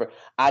photographer."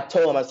 I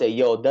told him, I said,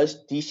 "Yo,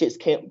 does these shits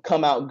can't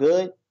come out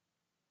good?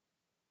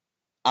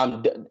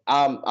 I'm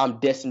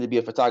destined to be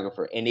a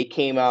photographer." And it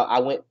came out.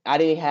 I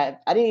didn't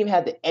even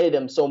have to edit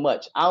them so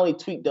much. I only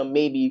tweaked them,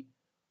 maybe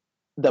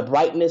the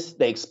brightness,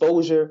 the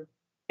exposure,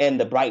 and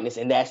the brightness,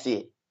 and that's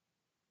it.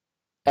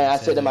 And It I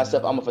said says to right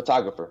myself, now. "I'm a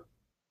photographer.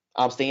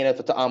 I'm staying at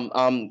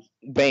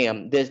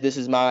bam. This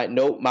is my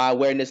note. My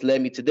awareness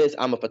led me to this.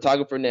 I'm a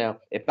photographer now.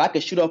 If I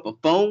could shoot off a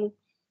phone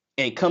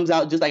and it comes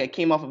out just like it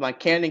came off of my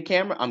Canon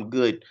camera, I'm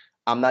good.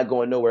 I'm not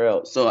going nowhere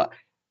else." So Well,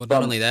 not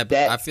from only that, but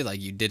I that, feel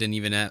like you didn't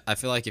even have, I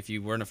feel like if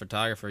you weren't a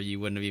photographer, you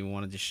wouldn't have even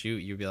wanted to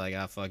shoot. You'd be like,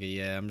 ah, fuck it,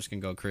 yeah, I'm just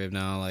gonna go crib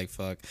now. Like,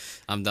 fuck,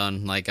 I'm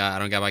done. Like, I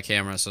don't got my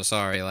camera, so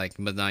sorry. Like,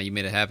 but now you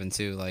made it happen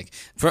too. Like,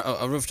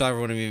 a real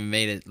photographer wouldn't have even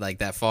made it like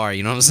that far.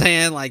 You know what I'm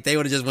saying? Like, they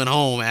would have just went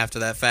home after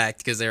that fact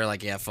because they were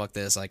like, yeah, fuck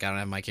this. Like, I don't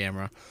have my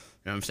camera.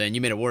 You know what I'm saying? You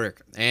made it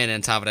work. And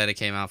on top of that, it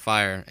came out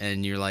fire.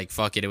 And you're like,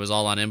 fuck it. It was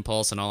all on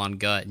impulse and all on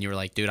gut. And you were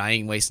like, dude, I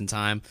ain't wasting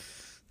time.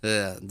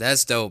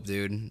 That's dope,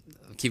 dude.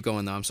 Keep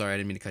going, though. I'm sorry. I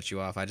didn't mean to cut you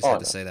off. I just oh had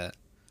to no, say that.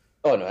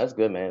 oh no, that's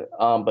good, man.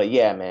 But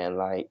yeah, man,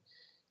 like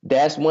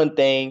that's one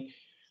thing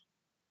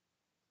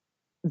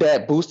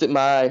that boosted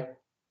my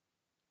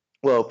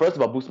well, first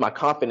of all, boosts my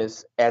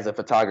confidence as a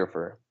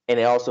photographer, and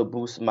it also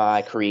boosts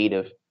my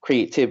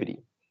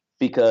creativity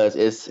because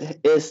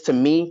it's to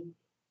me,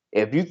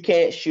 if you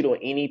can't shoot on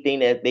anything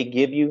that they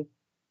give you,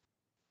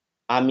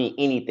 I mean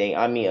anything,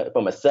 I mean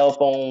from a cell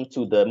phone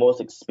to the most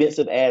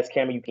expensive ass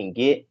camera you can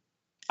get,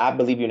 I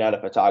believe you're not a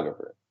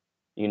photographer,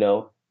 you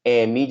know.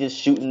 And me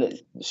just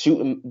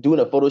doing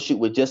a photo shoot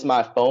with just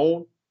my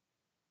phone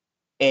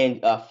and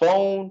my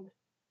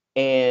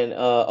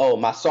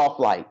soft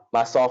light,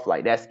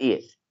 that's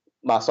it.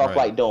 My soft Right.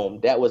 light dome,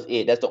 that was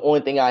it. That's the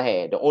only thing I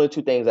had, the only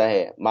two things I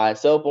had, my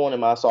cell phone and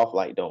my soft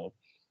light dome.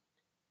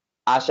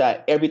 I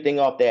shot everything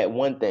off that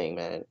one thing,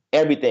 man,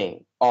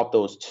 everything off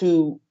those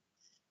two,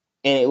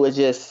 and it was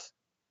just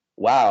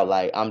wow,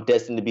 like I'm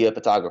destined to be a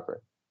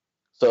photographer.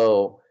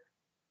 So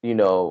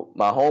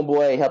my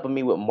homeboy helping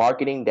me with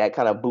marketing, that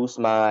kind of boosts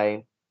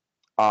my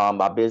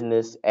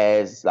business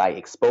as like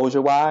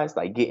exposure wise,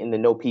 like getting to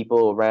know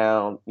people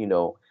around,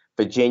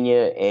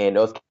 Virginia and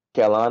North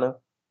Carolina,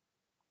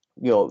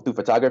 through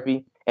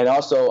photography. And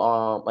also,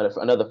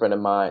 another friend of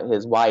mine,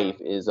 his wife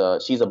is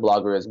she's a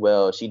blogger as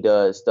well. She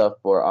does stuff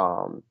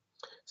for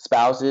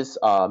spouses,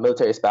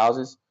 military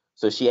spouses.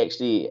 So she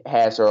actually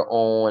has her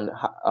own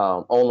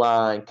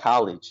online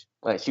college.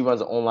 Like she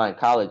runs an online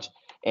college,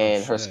 Oh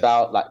and her shit.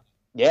 spouse, like,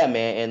 yeah,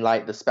 man, and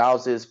like the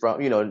spouses from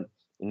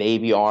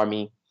Navy,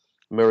 Army,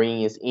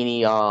 Marines,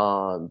 any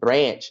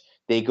branch,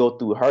 they go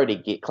through her to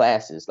get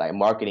classes like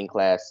marketing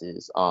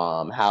classes,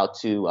 how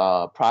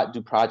to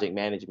do project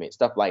management,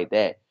 stuff like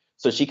that.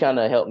 So she kind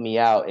of helped me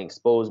out and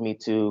exposed me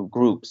to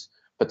groups,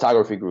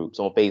 photography groups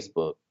on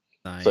Facebook.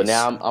 So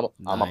now Nice.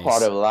 I'm a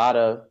part Nice. of a lot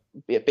of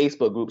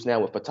Facebook groups now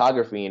with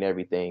photography and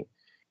everything.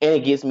 And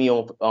it gets me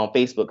on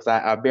Facebook because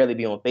I barely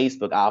be on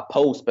Facebook. I'll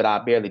post, but I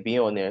barely be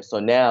on there. So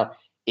now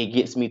it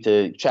gets me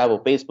to travel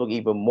Facebook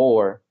even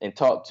more and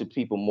talk to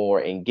people more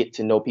and get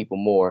to know people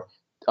more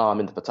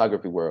in the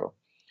photography world.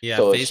 Yeah,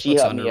 So she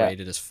Facebook's helped me out.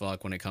 underrated as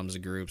fuck when it comes to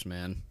groups,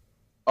 man.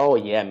 Oh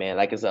yeah, man.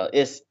 Like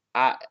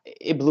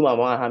it blew my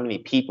mind how many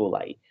people,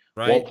 like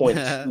Right?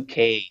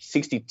 1.2K,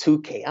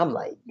 62K. I'm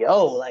like,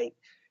 yo, like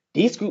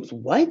these groups,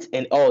 what?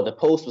 And oh, the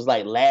post was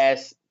like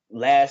last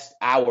last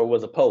hour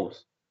was a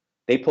post.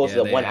 They posted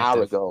Yeah, it they 1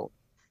 hour active. ago.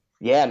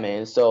 Yeah,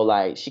 man. So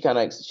like she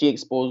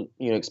exposed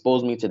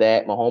me to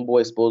that. My homeboy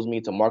exposed me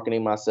to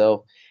marketing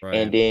myself, and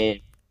Right. then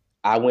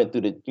I went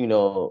through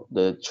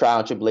the trial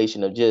and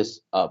tribulation of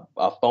just a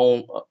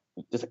phone,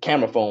 just a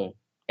camera phone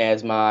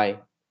as my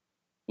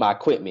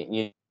equipment.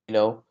 You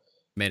know,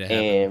 Made it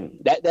happen.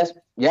 and that's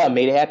yeah,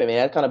 made it happen, man.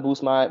 That kind of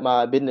boosts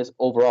my business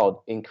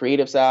overall in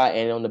creative side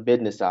and on the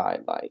business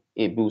side. Like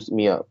it boosts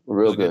me up It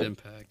real was a good good.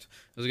 impact.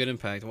 It was a good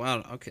impact.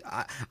 Wow. Okay.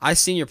 I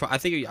seen your. I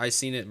think I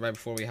seen it right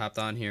before we hopped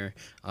on here.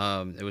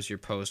 It was your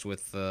post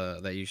with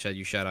that you said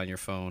you shot on your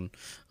phone.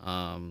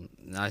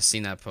 I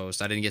seen that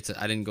post. I didn't get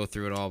to. I didn't go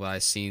through it all, but I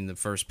seen the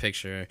first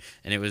picture,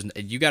 and it was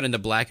you got into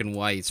black and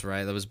whites,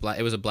 right? That was black.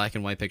 It was a black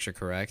and white picture,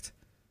 correct?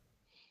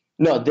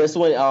 No, this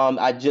one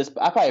I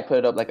probably put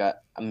it up like a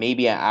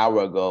maybe an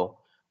hour ago.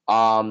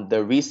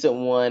 The recent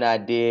one I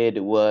did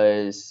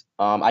was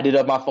I did it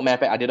off my phone. Matter of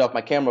fact, I did it off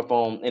my camera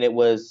phone, and it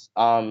was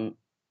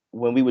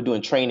when we were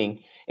doing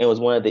training. It was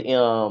one of the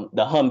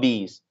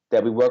Humvees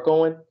that we work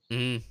on,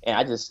 Mm-hmm. and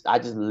I just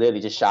literally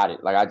just shot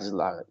it. Like I just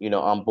like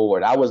I'm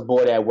bored. I was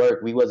bored at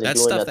work. We wasn't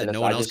That's doing stuff that nothing, no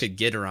so one I else just could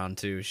get around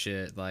to.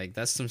 Shit, like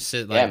that's some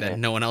shit yeah, like that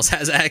man. no one else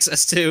has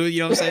access to. You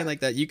know what I'm saying?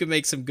 Like that, you could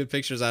make some good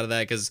pictures out of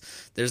that because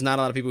there's not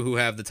a lot of people who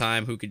have the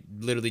time who could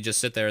literally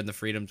just sit there in the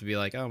freedom to be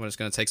like, oh, I'm just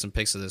gonna take some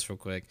pics of this real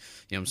quick.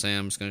 You know what I'm saying?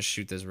 I'm just gonna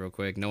shoot this real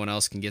quick. No one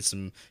else can get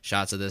some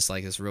shots of this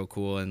like it's real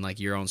cool and like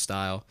your own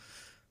style.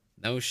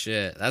 No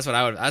shit. That's what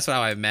I would. That's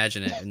how I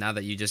imagine it. And now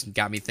that you just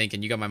got me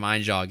thinking, you got my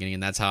mind jogging,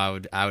 and that's how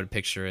I would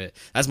picture it.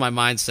 That's my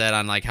mindset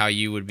on like how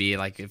you would be.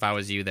 Like if I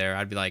was you there,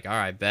 I'd be like, all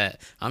right,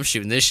 bet I'm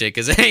shooting this shit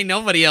because ain't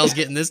nobody else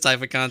getting this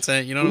type of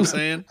content. You know what I'm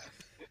saying?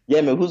 Yeah,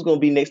 man. Who's gonna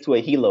be next to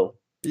a helo?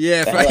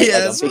 Yeah, Like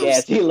yeah. a big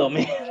ass helo,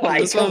 man.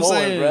 Like That's what I'm come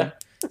on, bro. saying.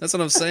 That's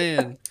what I'm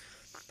saying.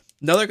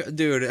 Another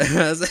dude,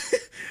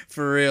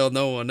 for real,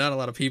 no one, not a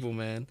lot of people,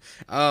 man.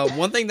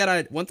 One thing that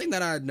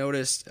I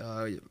noticed,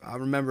 I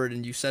remembered,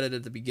 and you said it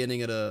at the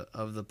beginning of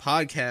the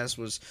podcast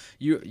was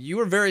you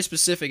were very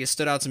specific. It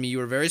stood out to me. You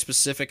were very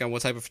specific on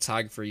what type of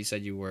photographer you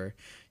said you were. You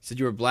said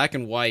you were black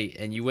and white,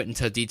 and you went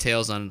into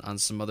details on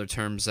some other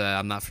terms that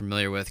I'm not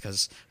familiar with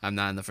because I'm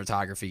not in the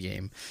photography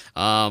game.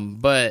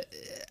 But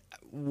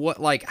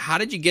what like how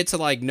did you get to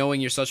like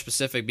knowing you're such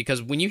specific?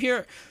 Because when you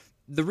hear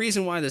the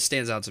reason why this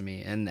stands out to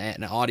me, and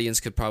an audience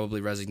could probably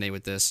resonate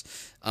with this.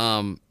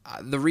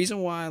 The reason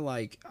why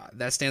like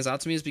that stands out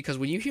to me is because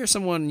when you hear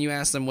someone and you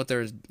ask them what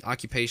their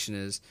occupation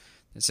is,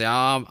 they say,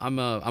 "Oh, I'm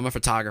a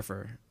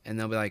photographer," and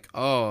they'll be like,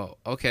 "Oh,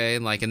 okay,"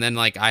 and then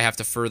like I have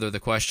to further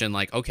the question,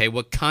 like, "Okay,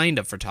 what kind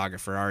of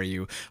photographer are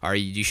you? Do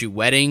you shoot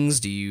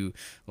weddings? Do you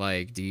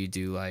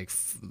do like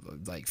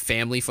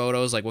family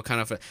photos? Like what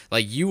kind of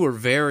like you were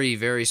very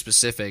very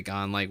specific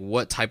on like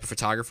what type of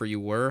photographer you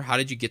were. How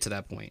did you get to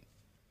that point?"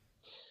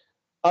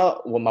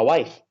 Well, my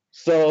wife.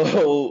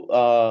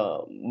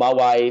 So, my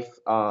wife,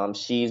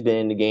 she's been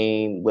in the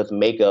game with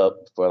makeup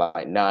for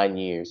like 9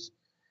 years.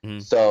 Mm-hmm.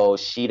 So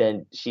she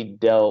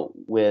dealt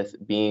with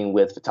being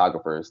with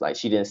photographers. Like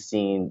she didn't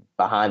seen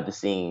behind the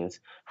scenes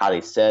how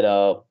they set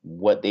up,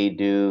 what they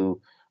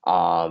do,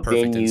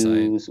 Perfect insight.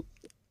 venues,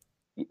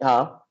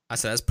 huh? I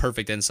said that's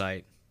perfect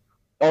insight.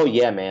 Oh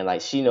yeah, man.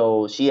 Like she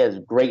has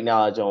great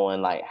knowledge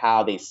on like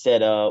how they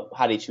set up,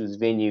 how they choose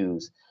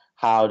venues,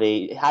 how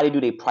they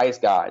do their price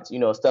guides,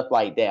 stuff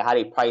like that, how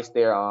they price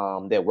their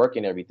work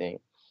and everything.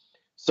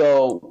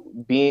 So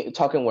being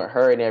talking with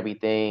her and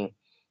everything,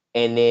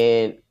 and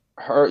then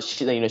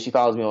she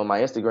follows me on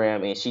my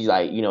Instagram, and she's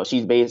like,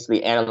 she's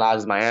basically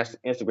analyzes my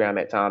Instagram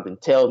at times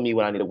and tells me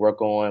what I need to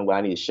work on, what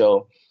I need to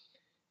show.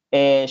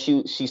 And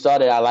she saw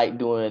that I like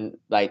doing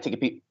like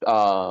taking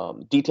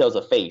details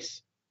of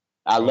face.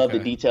 I love the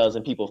Okay. details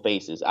in people's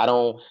faces.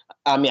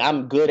 I mean,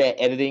 I'm good at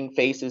editing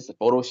faces,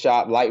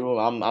 Photoshop,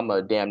 Lightroom. I'm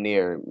a damn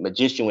near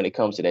magician when it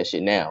comes to that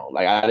shit now.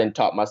 Like I didn't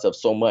taught myself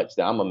so much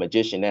that I'm a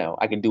magician now.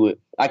 I can do it.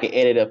 I can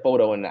edit a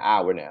photo in an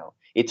hour now.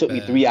 It took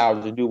me Uh, 3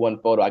 hours to do one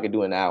photo. I can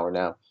do it in an hour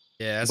now.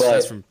 yeah,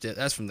 But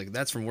that's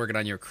from working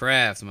on your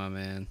craft, my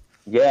man.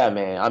 yeah,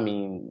 man. I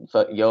mean,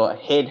 your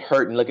head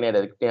hurting looking at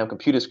a damn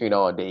computer screen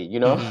all day. You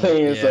know what I'm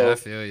saying? Yeah, I So,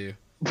 feel you.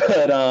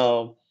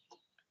 but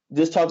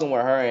just talking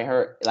with her and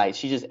her, like,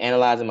 she's just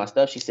analyzing my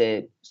stuff. She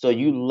said, "So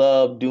you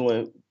love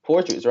doing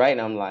portraits, right?"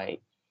 And I'm like,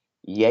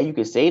 "Yeah, you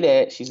could say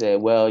that." She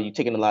said, "Well, you're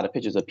taking a lot of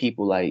pictures of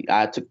people. Like,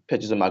 I took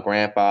pictures of my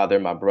grandfather,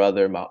 my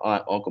brother, my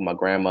aunt, uncle, my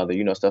grandmother,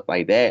 stuff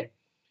like that."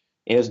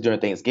 And it was during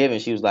Thanksgiving.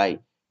 She was like,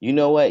 "You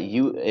know what?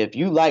 If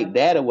you like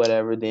that or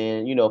whatever,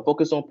 then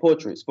focus on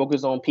portraits,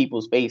 focus on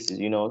people's faces,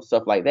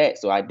 stuff like that."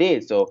 So I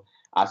did. So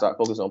I started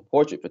focusing on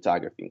portrait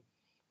photography.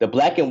 The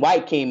black and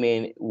white came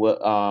in.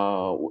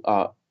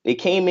 It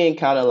came in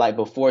kind of like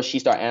before she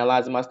started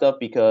analyzing my stuff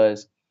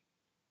because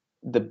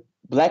the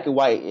black and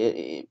white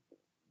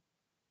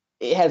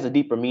it has a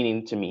deeper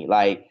meaning to me.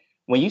 Like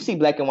when you see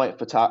black and white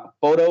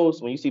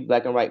photos, when you see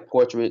black and white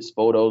portraits,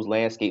 photos,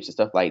 landscapes, and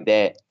stuff like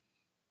that,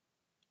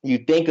 you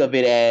think of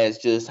it as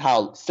just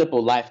how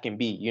simple life can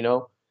be.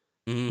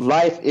 Hmm.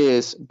 Life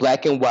is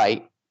black and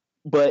white,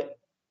 but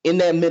in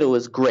that middle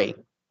is gray.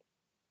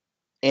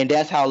 And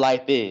that's how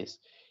life is.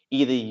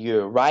 Either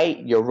you're right,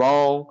 you're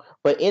wrong,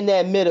 but in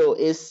that middle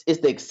is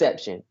the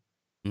exception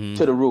Mm-hmm.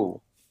 to the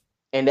rule.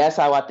 And that's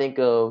how I think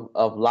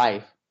of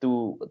life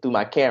through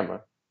my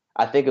camera.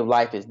 I think of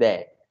life as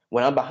that.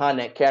 When I'm behind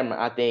that camera,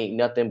 I think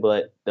nothing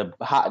but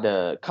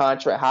high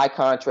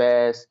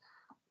contrast,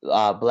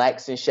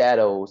 blacks and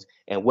shadows,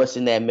 and what's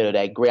in that middle,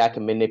 that gray I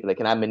can manipulate.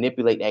 Can I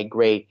manipulate that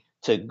gray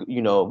to,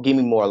 give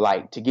me more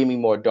light, to give me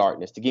more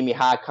darkness, to give me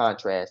high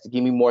contrast, to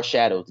give me more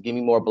shadows, to give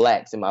me more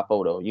blacks in my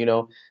photo,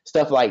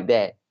 stuff like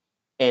that.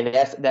 And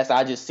that's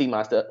I just see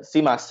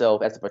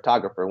myself as a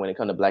photographer when it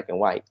comes to black and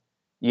white.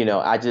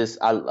 It's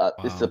Wow.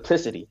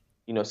 simplicity.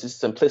 It's just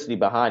simplicity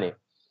behind it.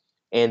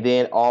 And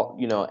then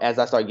as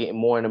I start getting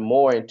more and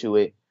more into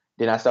it,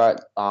 then I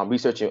start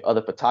researching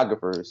other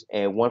photographers.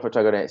 And one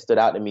photographer that stood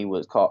out to me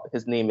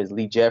his name is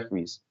Lee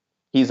Jeffries.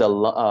 He's a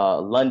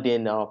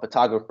London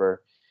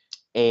photographer,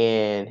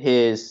 and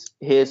his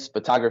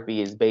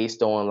photography is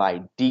based on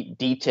like deep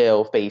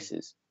detail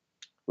faces,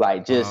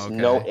 like Oh, just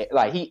no, okay.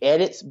 like he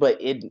edits, but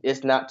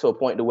it's not to a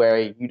point to where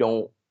you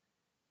don't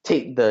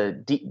take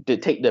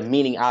the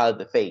meaning out of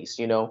the face,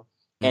 and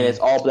Mm-hmm. it's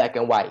all black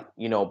and white,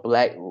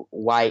 black,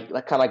 white,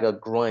 like kind of like a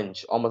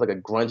grunge, almost like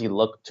a grungy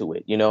look to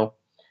it,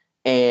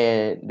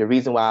 And the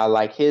reason why I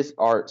like his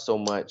art so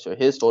much, or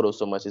his photos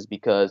so much, is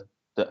because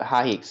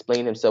how he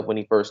explained himself when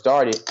he first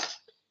started.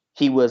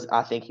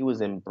 I think he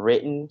was in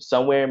Britain,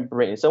 somewhere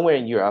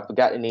in Europe. I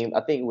forgot the name.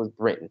 I think it was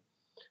Britain,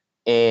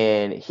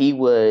 and he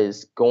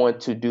was going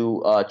to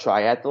do a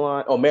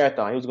triathlon or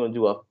marathon. He was going to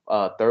do a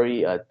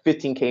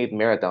 15K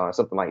marathon or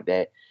something like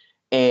that.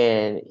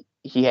 And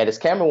he had his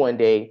camera one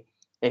day,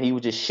 and he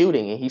was just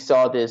shooting, and he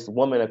saw this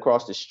woman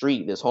across the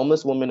street, this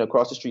homeless woman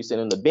across the street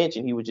sitting on the bench,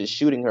 and he was just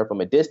shooting her from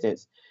a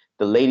distance.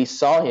 The lady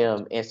saw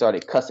him and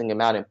started cussing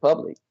him out in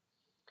public.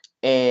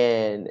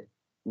 And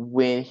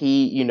when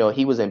he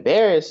was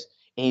embarrassed,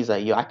 and he's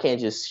like, yo, I can't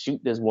just shoot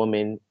this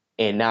woman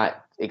and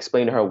not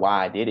explain to her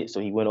why I did it. So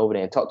he went over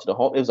there and talked to it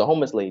was a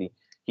homeless lady.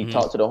 He Mm-hmm.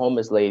 talked to the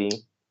homeless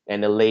lady,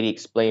 and the lady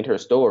explained her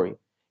story.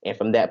 And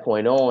from that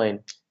point on,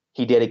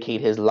 he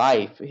dedicated his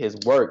life, his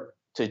work,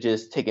 to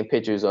just taking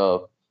pictures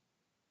of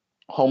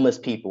homeless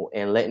people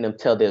and letting them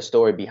tell their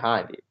story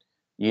behind it.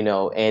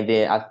 And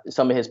then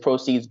some of his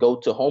proceeds go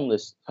to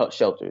homeless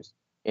shelters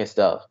and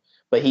stuff.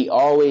 But he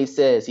always,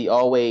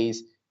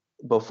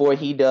 before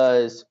he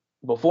does,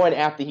 before and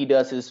after he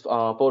does his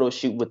photo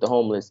shoot with the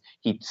homeless,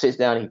 he sits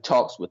down and he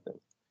talks with them,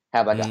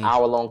 have like an Mm-hmm.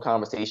 hour-long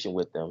conversation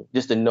with them,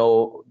 just to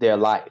know their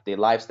life, their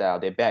lifestyle,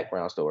 their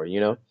background story.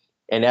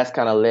 And that's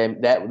kind of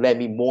led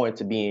me more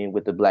into being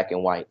with the black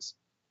and whites.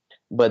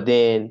 But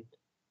then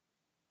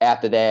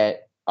after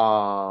that,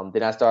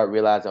 then I started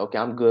realizing, okay,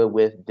 I'm good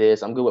with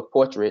this. I'm good with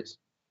portraits.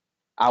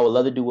 I would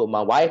love to do what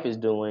my wife is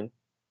doing,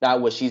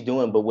 not what she's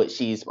doing, but what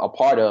she's a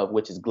part of,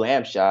 which is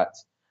glam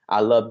shots. I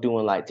love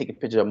doing like taking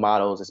pictures of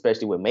models,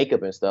 especially with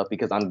makeup and stuff,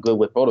 because I'm good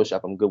with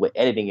Photoshop. I'm good with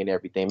editing and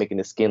everything, making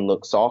the skin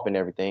look soft and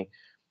everything.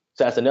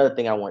 So that's another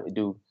thing I want to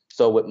do.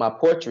 So with my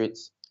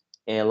portraits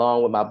and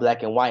along with my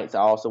black and whites, I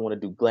also want to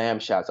do glam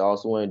shots. I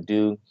also want to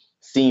do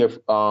senior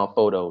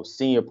photos,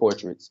 senior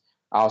portraits.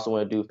 I also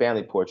want to do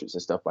family portraits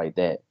and stuff like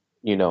that.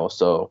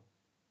 So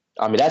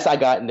I mean, that's how I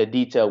got into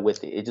detail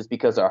with it. It's just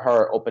because of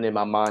her opening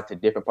my mind to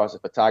different parts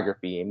of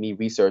photography and me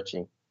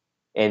researching,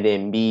 and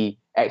then me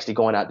actually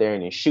going out there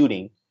and then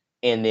shooting.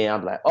 And then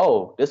I'm like,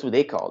 oh, this is what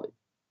they call it.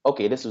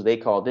 Okay, this is what they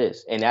call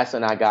this. And that's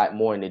when I got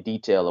more into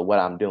detail of what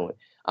I'm doing.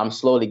 I'm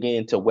slowly getting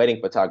into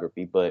wedding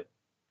photography, but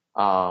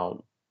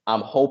um,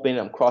 I'm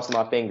crossing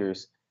my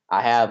fingers.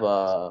 I have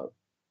a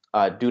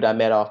dude I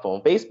met off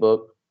on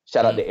Facebook.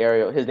 Shout out Mm-hmm. to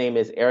Ariel. His name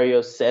is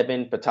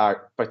Ariel7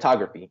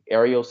 Photography.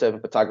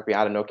 Ariel7 Photography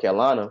out of North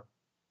Carolina,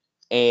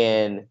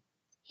 and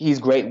he's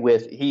great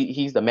with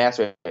he's the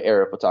master of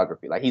aerial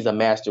photography. Like he's a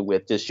master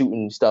with just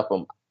shooting stuff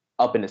from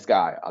up in the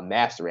sky, a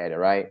master at it,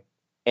 right?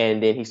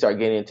 And then he started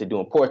getting into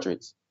doing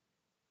portraits.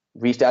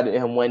 Reached out to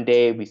him one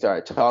day, we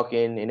started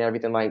talking and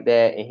everything like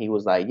that, and he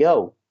was like,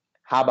 yo,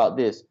 how about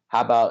this?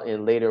 How about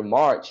in later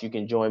March you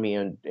can join me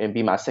and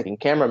be my second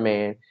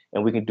cameraman,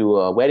 and we can do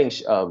a wedding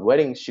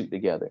shoot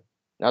together.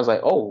 And I was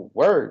like, oh,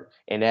 word.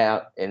 And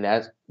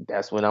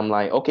that's when I'm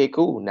like, okay,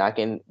 cool. Now I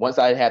can, once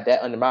I have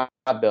that under my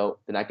belt,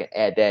 then I can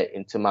add that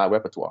into my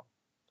repertoire.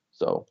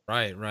 So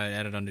Right, right.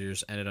 Add it under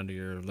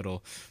your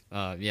little,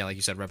 yeah, like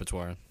you said,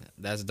 repertoire.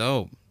 That's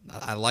dope.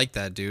 I like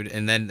that, dude.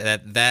 And then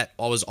that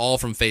was all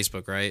from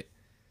Facebook, right?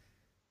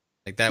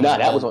 Like that was nah,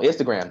 that was all. on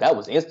Instagram. That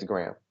was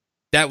Instagram.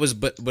 That was,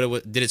 but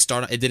did it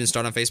start? It didn't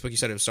start on Facebook. You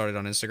said it started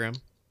on Instagram.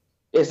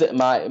 It's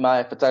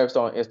my photography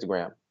on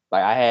Instagram.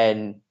 Like I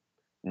had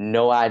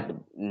no idea,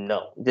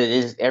 no.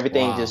 This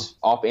everything Wow. just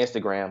off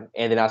Instagram,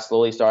 and then I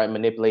slowly started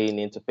manipulating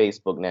into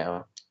Facebook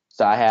now.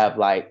 So I have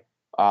like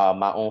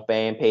my own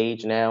fan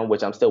page now,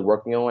 which I'm still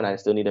working on. I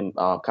still need to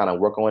kind of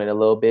work on it a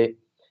little bit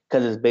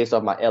because it's based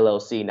off my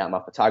LLC, not my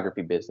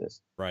photography business.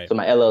 Right. So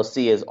my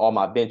LLC is all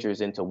my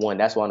ventures into one.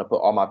 That's why I'm gonna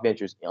put all my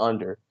ventures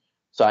under.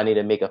 So I need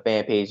to make a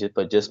fan page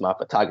for just my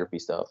photography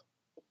stuff.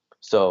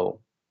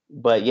 So,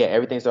 but yeah,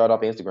 everything started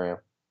off Instagram.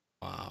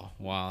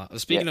 Wow.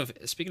 Speaking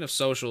of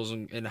socials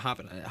and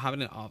hopping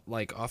it off,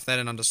 like off that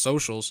and onto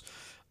socials,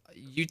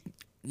 you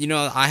you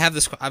know I have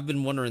this. I've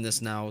been wondering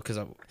this now because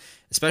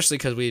especially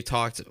because we've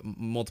talked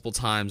multiple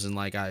times and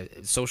like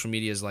social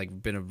media has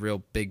like been a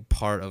real big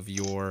part of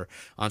your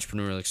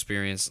entrepreneurial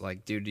experience.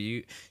 Like, dude, do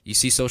you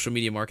see social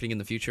media marketing in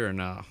the future or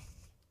no?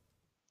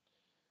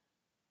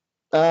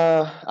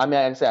 I mean,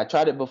 like I said, I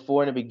tried it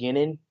before in the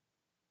beginning.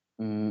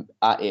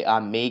 I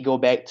may go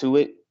back to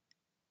it.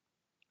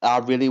 I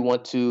really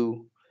want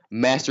to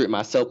master it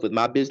myself with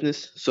my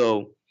business.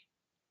 So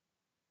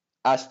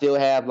I still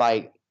have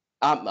like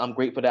I'm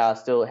grateful that I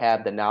still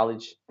have the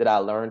knowledge that I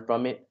learned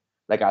from it.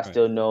 Like I Right.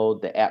 still know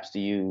the apps to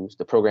use,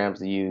 the programs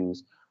to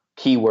use,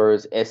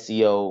 keywords,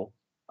 SEO,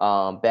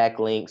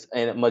 backlinks,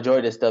 and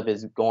majority of the stuff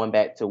is going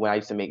back to when I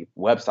used to make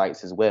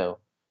websites as well. Mm,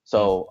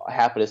 So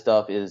half of the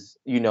stuff is,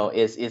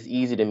 it's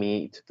easy to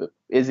me.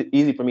 It's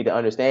easy for me to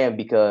understand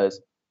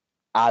because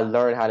I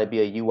learned how to be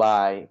a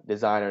UI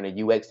designer and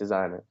a UX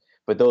designer.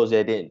 For those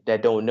that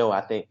don't know,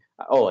 I think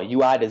a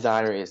UI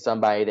designer is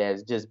somebody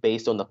that's just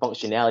based on the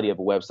functionality of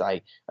a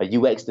website. A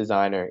UX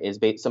designer is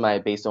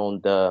somebody based on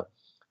the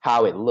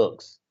how it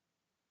looks,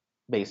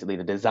 basically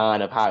the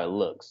design of how it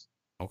looks.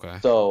 okay.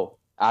 So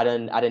I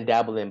didn't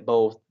dabble in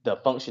both the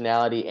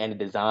functionality and the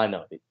design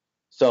of it.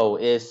 So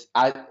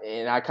I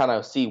kind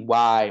of see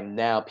why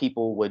now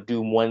people would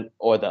do one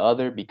or the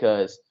other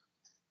because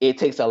it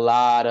takes a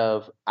lot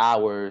of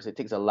hours. It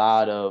takes a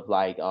lot of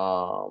like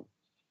Right.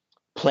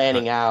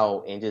 planning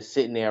out and just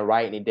sitting there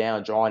writing it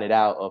down, drawing it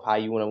out of how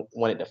you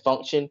want it to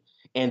function,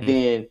 and Mm,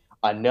 then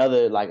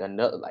another like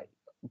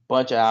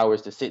bunch of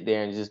hours to sit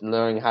there and just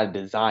learning how to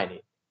design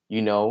it.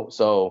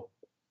 So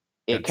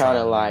gotta it kind trial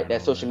of and like error a that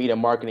little social bit. media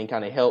marketing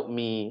kind of helped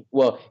me.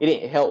 Well, it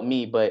didn't help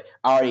me, but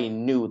I already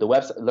knew the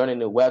website. Learning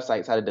the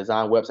websites, how to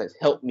design websites,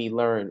 helped me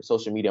learn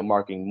social media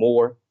marketing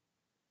more.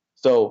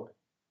 So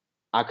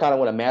I kind of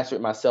want to master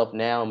it myself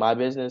now in my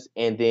business,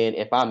 and then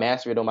if I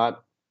master it on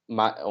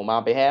my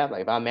behalf,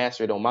 like if I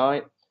master it on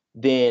mine,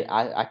 then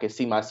I can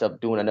see myself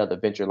doing another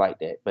venture like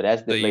that. But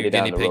that's So you later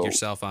guinea down the pig road.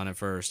 yourself on it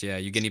first. Yeah,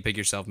 you guinea pig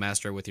yourself,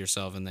 master it with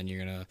yourself, and then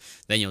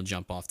you'll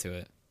jump off to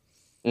it.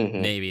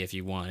 Hmm. Maybe if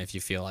you want, if you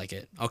feel like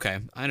it. Okay,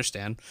 I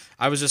understand.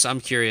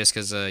 I'm curious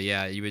because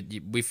yeah,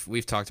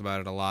 we've talked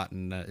about it a lot,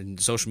 and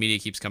social media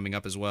keeps coming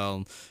up as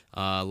well.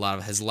 A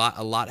lot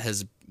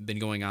has been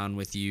going on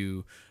with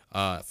you.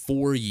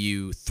 For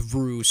you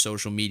through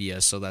social media,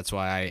 so that's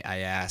why I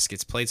ask.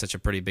 It's played such a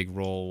pretty big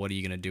role. What are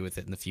you gonna do with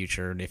it in the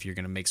future, and if you're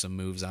gonna make some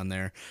moves on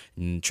there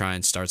and try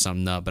and start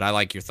something up? But I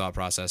like your thought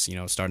process. You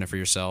know, starting it for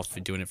yourself,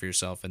 doing it for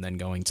yourself, and then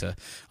going to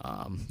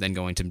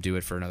do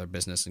it for another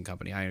business and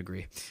company. I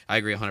agree. I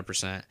agree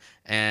 100%.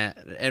 And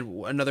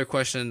another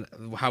question: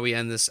 how we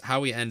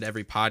end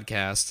every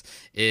podcast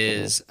Hmm.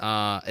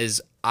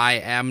 is I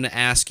am gonna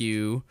ask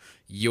you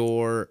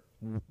your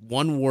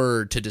one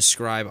word to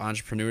describe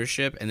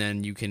entrepreneurship, and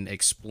then you can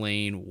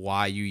explain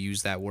why you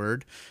use that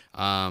word.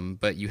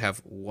 But you have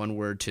one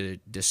word to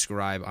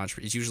describe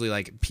entrepreneur. It's usually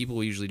like people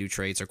will usually do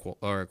traits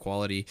or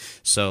quality.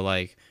 So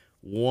like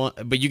one,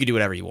 but you can do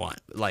whatever you want.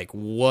 Like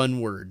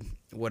one word.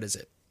 What is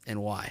it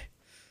and why?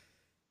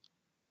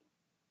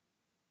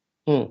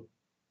 Hmm.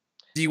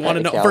 Do you want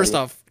to know? First Practicality.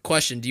 off,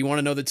 question: do you want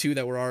to know the two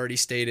that were already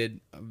stated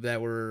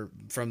that were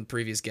from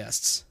previous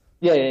guests?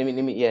 Yeah,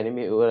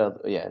 what else?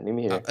 Yeah, let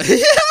me hear.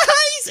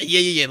 He said,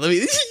 yeah. Let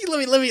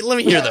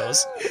me hear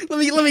those.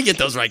 Let me get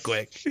those right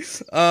quick.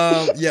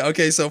 Yeah.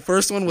 Okay. So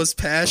first one was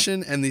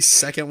passion, and the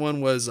second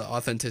one was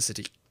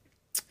authenticity.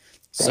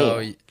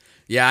 So, Damn.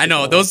 yeah, I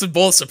know Okay. those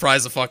both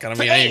surprised the fuck out of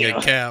me. I ain't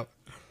gonna Damn.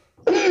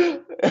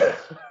 cap.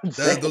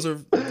 Those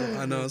Damn. are.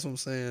 I know that's what I'm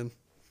saying.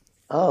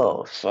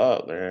 Oh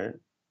fuck, man.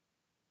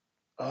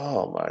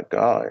 Oh my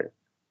god.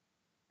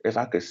 If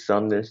I could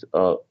sum this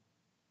up,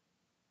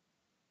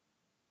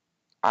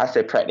 I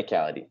say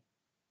practicality.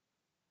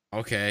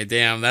 Okay.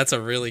 Damn, that's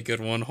a really good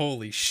one.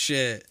 Holy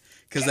shit.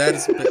 Cause that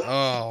is.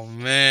 Oh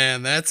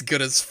man, that's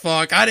good as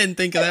fuck. I didn't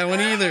think of that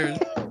one either.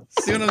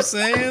 See what I'm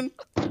saying?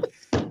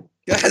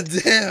 God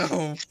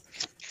damn.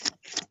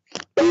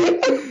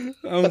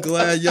 I'm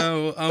glad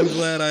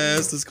I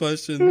asked this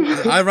question.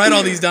 I write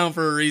all these down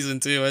for a reason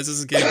too. I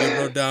just get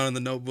wrote down in the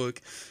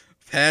notebook.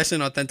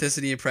 Passion,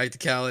 authenticity, and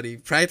practicality.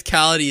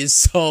 Practicality is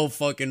so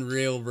fucking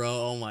real, bro.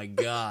 Oh my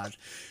god.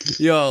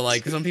 Yo,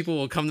 like some people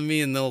will come to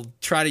me and they'll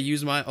try to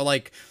use my or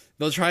like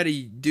they'll try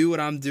to do what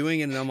I'm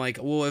doing, and I'm like,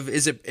 well, if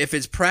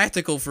it's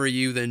practical for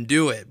you, then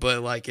do it.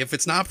 But like, if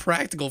it's not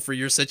practical for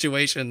your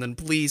situation, then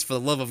please, for the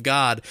love of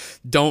God,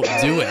 don't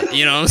do it.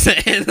 You know what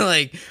I'm saying?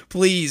 Like,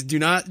 please do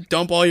not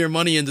dump all your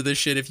money into this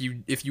shit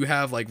if you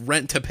have like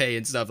rent to pay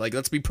and stuff. Like,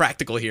 let's be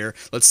practical here.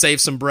 Let's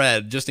save some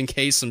bread just in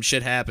case some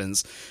shit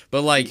happens.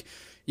 But like,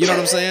 you know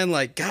what I'm saying?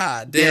 Like,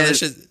 god damn, Yeah, that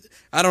shit.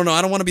 I don't know.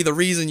 I don't want to be the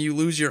reason you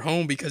lose your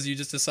home because you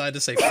just decide to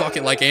say fuck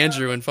it like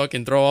Andrew and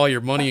fucking throw all your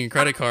money and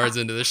credit cards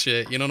into this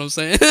shit. You know what I'm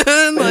saying?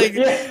 Like,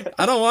 yeah.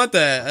 I don't want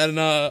that. And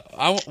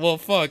well,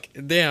 fuck.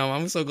 Damn,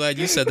 I'm so glad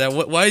you said that.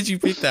 Why did you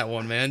pick that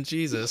one, man?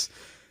 Jesus.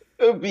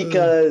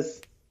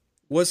 Because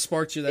What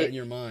sparked you that in it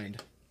your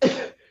mind?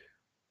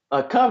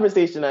 a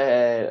conversation I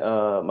had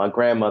my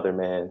grandmother,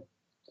 man,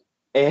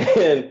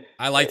 and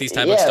I like these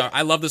type of yeah, start.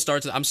 I love the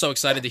starts. I'm so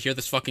excited to hear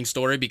this fucking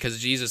story because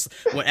Jesus,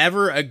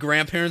 whenever a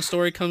grandparent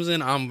story comes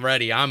in, I'm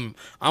ready. I'm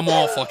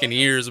all fucking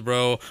ears,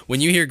 bro.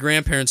 When you hear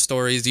grandparent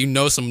stories, you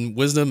know some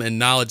wisdom and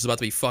knowledge is about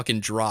to be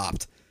fucking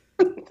dropped.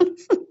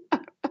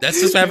 That's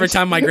just every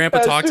time my grandpa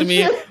that's talked to the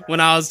me shit. when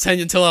I was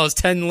 10 until I was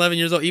 10, 11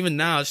 years old. Even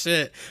now,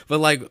 shit. But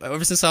like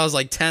ever since I was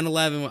like 10,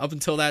 11, up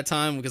until that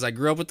time, because I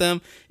grew up with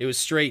them, it was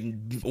straight.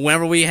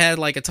 Whenever we had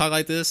like a talk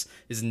like this,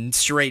 is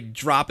straight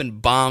dropping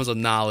bombs of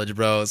knowledge,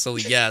 bro. So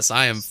yes,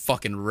 I am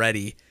fucking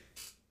ready.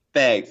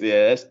 Facts,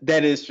 yeah,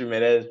 that is true,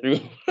 man. That is true.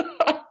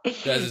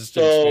 That is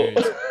the So,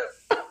 experience.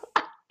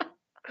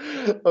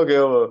 okay,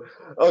 hold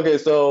on. Okay,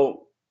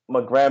 so my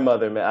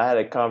grandmother, man, I had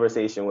a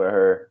conversation with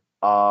her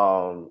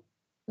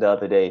the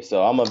other day.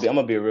 So I'm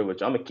gonna be real with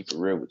you. I'm gonna keep it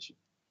real with you.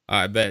 All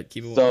right, bet.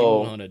 Keep it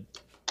So 100.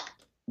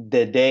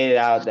 that day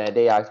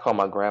I called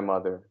my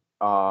grandmother,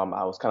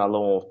 I was kind of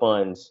low on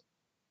funds,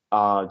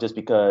 just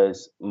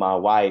because my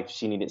wife,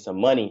 she needed some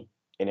money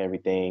and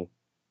everything,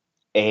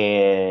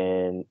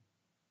 and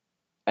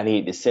I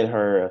needed to send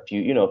her a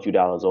few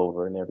dollars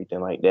over and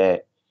everything like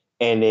that.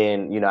 And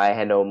then, I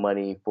had no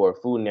money for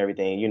food and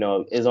everything.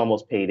 It's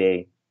almost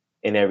payday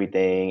and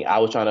everything. I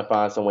was trying to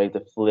find some way to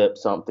flip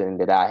something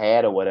that I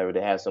had or whatever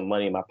to have some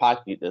money in my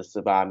pocket to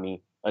survive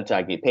me until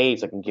I get paid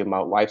so I can give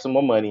my wife some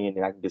more money and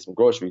then I can get some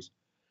groceries.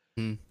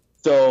 Hmm.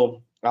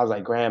 So I was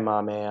like,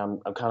 Grandma, man,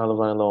 I'm kind of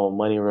running low on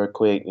money real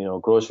quick.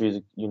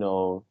 Groceries,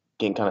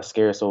 getting kind of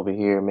scarce over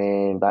here,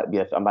 man. I'm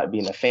about to be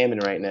in a famine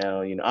right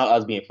now. I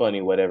was being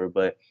funny, whatever,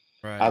 but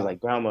I was Right. like,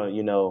 Grandma,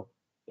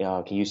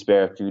 can you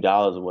spare a few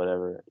dollars or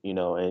whatever,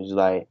 and she's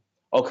like,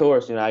 of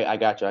course, I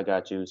got you, I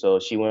got you. So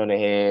she went on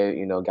ahead,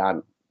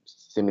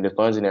 sent me the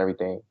funds and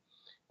everything.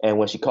 And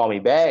when she called me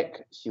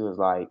back, she was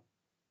like,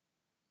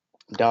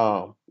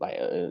 Dom, like,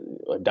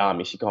 or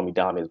Dommy, she called me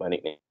Dommy is my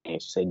nickname. She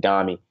said,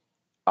 Dommy,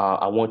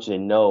 I want you to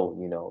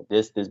know,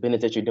 this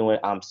business that you're doing,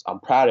 I'm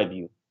proud of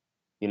you.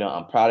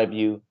 I'm proud of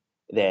you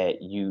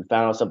that you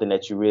found something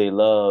that you really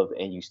love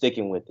and you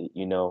sticking with it,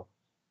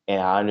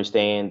 And I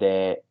understand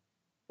that,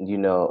 you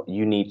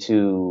need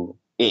to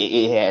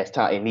it has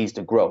time, it needs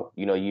to grow.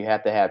 You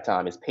have to have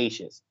time, it's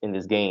patience in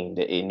this game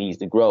that it needs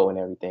to grow and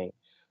everything.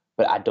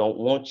 But I don't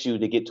want you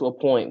to get to a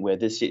point where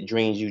this shit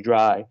drains you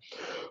dry,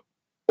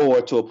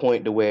 or to a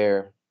point to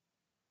where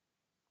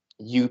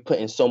you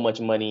putting so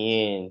much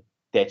money in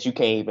that you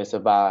can't even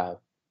survive.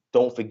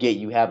 Don't forget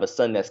you have a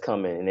son that's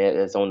coming and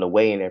that's on the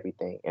way and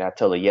everything. And I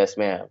tell her, yes,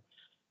 ma'am.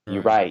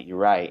 You're Right. right. You're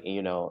right.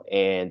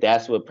 And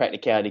that's where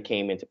practicality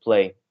came into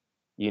play.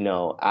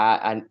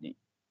 I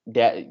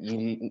that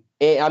you.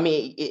 I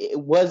mean, it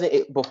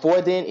wasn't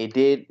before then. It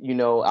did.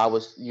 I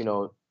was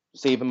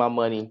saving my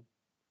money,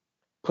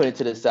 put it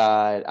to the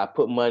side. I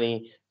put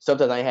money.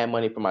 Sometimes I had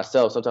money for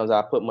myself. Sometimes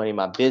I put money in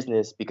my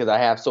business because I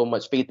have so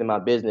much faith in my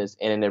business,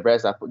 and then the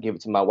rest give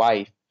it to my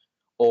wife,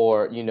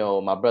 or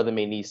my brother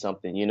may need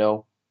something.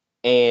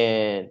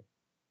 And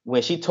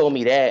when she told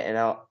me that, and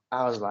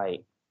I was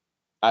like,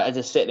 I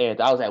just sat there and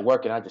I was at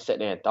work and I just sat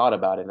there and thought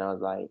about it, and I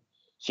was like,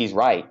 she's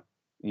right.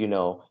 You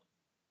know,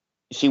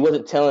 she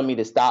wasn't telling me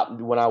to stop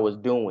what I was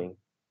doing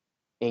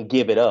and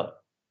give it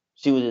up.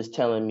 She was just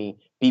telling me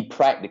be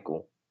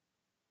practical.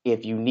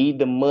 If you need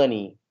the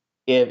money,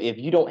 if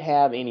you don't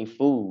have any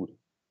food,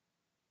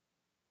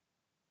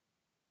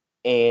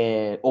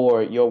 and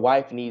or your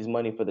wife needs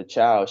money for the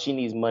child, she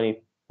needs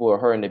money for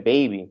her and the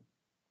baby,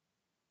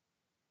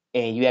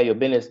 and you have your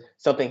business,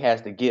 something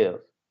has to give.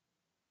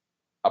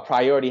 A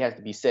priority has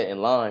to be set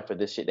in line for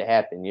this shit to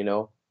happen.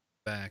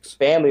 Facts.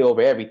 Family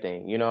over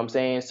everything. You know what I'm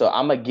saying? So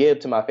I'm gonna give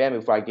to my family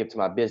before I give to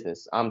my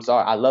business. I'm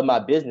sorry. I love my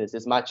business.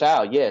 It's my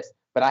child, yes,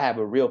 but I have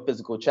a real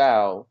physical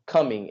child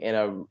coming and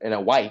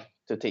a wife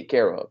to take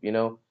care of.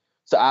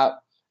 So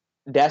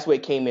that's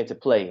what came into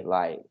play.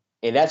 Like,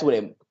 and that's when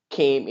it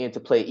came into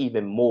play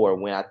even more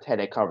when I had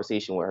that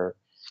conversation with her.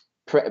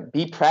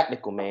 Be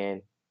practical,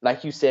 man.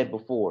 Like you said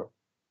before,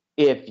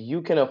 if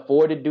you can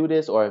afford to do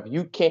this, or if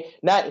you can't,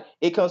 not,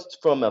 it comes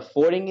from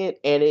affording it,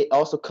 and it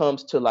also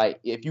comes to, like,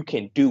 if you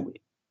can do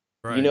it.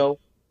 you Right. know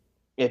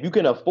if you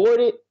can afford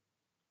it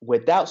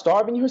without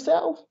starving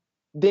yourself,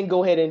 then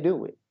go ahead and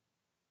do it.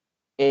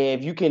 And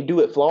if you can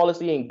do it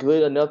flawlessly and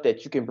good enough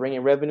that you can bring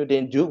in revenue,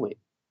 then do it.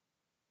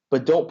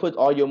 But don't put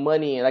all your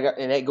money in,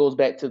 and that goes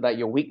back to, like,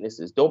 your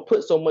weaknesses. Don't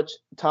put so much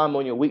time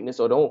on your weakness,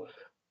 or don't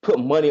put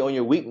money on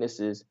your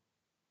weaknesses,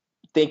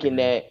 thinking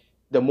Agree. that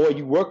the more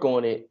you work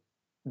on it,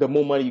 the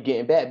more money you're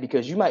getting back,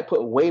 because you might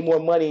put way more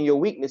money in your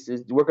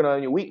weaknesses, working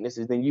on your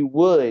weaknesses, than you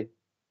would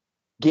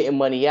getting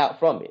money out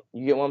from it.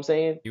 You get what I'm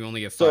saying? You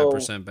only get So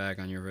 5% back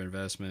on your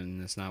investment,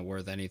 and it's not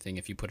worth anything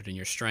if you put it in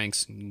your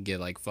strengths. You can get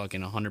like fucking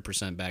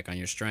 100% back on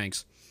your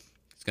strengths.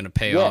 It's gonna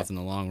pay yes, off in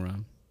the long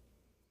run.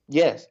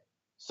 yes.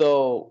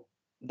 So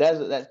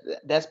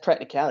that's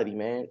practicality,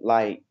 man.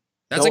 Like,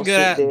 That's a don't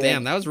good. sit there.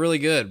 Damn, that was really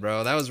good,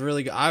 bro. That was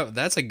really good.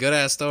 That's a good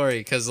ass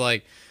story. Cause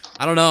like,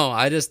 I don't know.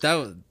 I just that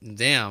was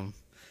damn.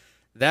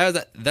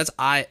 That's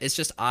eye. It's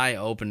just eye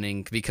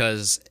opening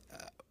because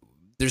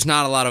there's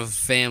not a lot of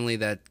family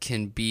that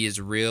can be as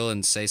real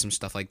and say some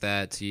stuff like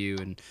that to you,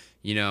 and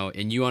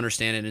and you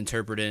understand it,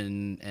 interpret it,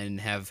 and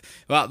have.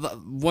 Well,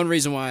 one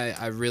reason why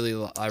I really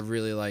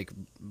like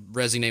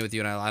resonate with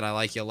you, and I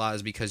like you a lot,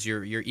 is because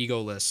you're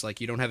egoless.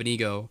 Like, you don't have an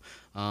ego,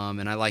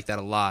 and I like that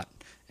a lot.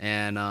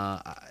 And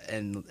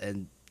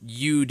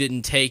you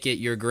didn't take it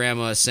your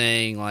grandma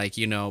saying, like,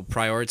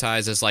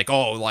 prioritize as like,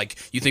 oh, like,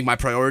 you think my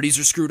priorities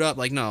are screwed up?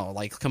 Like, no,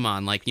 like, come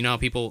on. Like,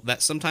 people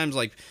that sometimes,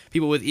 like,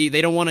 people with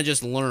they don't want to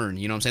just learn,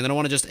 you know what I'm saying? They don't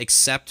want to just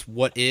accept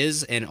what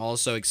is and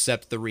also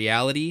accept the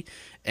reality.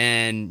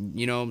 And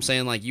you know what I'm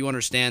saying? Like, you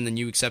understand, then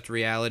you accept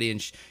reality,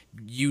 and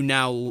you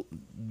now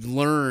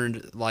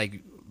learned,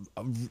 like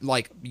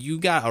you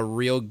got a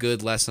real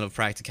good lesson of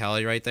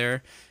practicality right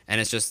there. And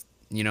it's just,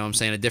 you know what I'm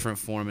saying, a different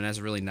form, and that's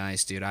really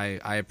nice, dude.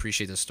 I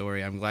appreciate the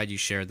story. I'm glad you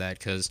shared that,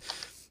 because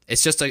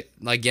it's just,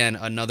 again,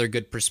 another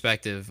good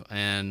perspective,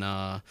 and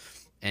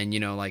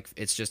like,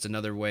 it's just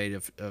another way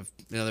of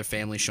another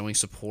family showing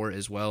support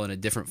as well, in a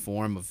different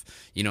form of,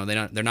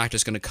 they're not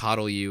just going to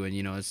coddle you, and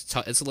it's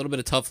a little bit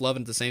of tough love,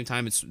 and at the same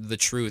time it's the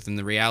truth and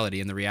the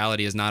reality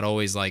is not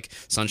always like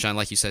sunshine,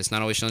 like you said. It's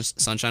not always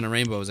sunshine and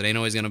rainbows. It ain't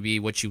always going to be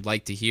what you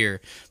like to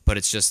hear, but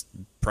it's just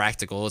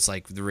practical. It's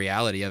like the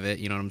reality of it,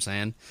 you know what I'm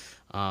saying?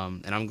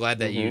 And I'm glad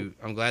that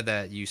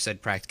you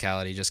said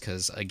practicality, just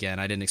because, again,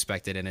 I didn't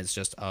expect it, and it's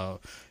just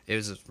it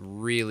was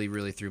really,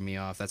 really threw me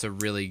off. That's a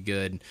really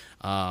good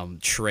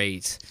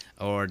trait,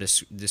 or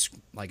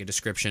like a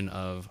description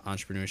of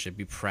entrepreneurship.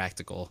 Be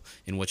practical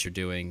in what you're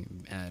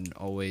doing, and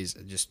always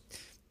just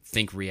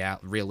think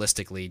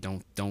realistically.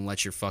 Don't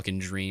let your fucking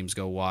dreams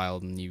go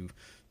wild, and you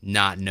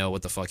not know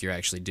what the fuck you're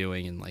actually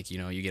doing, and, like,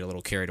 you get a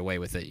little carried away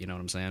with it. You know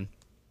what I'm saying?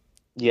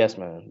 Yes,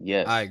 man.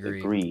 Yes. I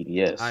agree. Agreed.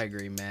 Yes. I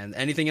agree, man.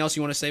 Anything else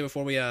you want to say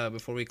before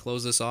we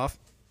close this off?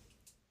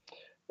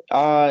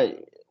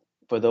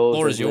 For those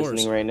Floor is listening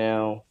yours. right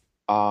now,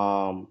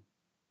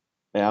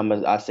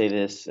 and I say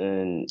this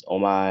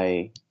on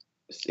my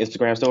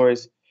Instagram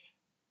stories: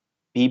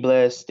 be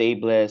blessed, stay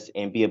blessed,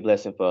 and be a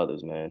blessing for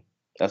others, man.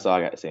 That's all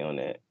I got to say on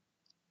that.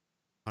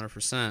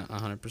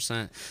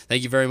 100%.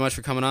 Thank you very much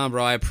for coming on,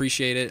 bro. I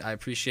appreciate it. I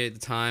appreciate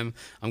the time.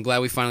 I'm glad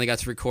we finally got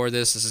to record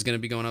this. This is going to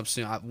be going up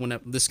soon.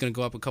 This is going to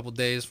go up a couple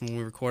days from when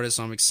we record it,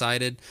 so I'm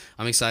excited.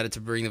 I'm excited to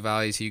bring the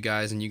value to you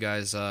guys, and you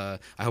guys, I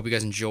hope you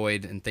guys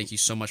enjoyed, and thank you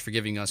so much for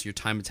giving us your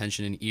time,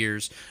 attention, and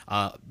ears.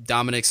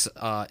 Dominic's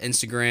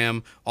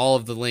Instagram, all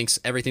of the links,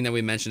 everything that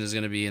we mentioned is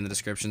going to be in the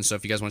description, so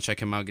if you guys want to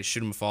check him out,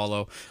 shoot him a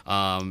follow.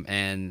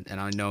 And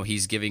I know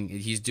he's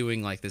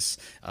doing like this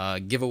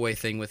giveaway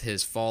thing with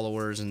his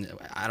followers, and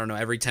I don't know,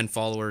 every 10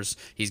 followers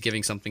he's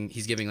giving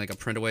like a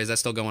print away. Is that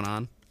still going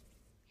on?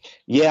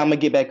 Yeah, I'm gonna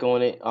get back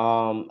on it.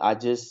 I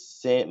just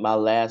sent my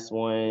last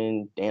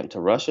one to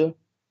Russia.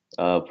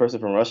 A person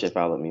from Russia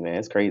followed me, man.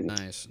 It's crazy.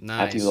 Nice.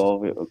 I have people all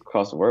over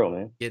across the world,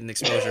 man. Getting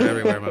exposure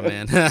everywhere, my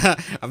man.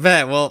 I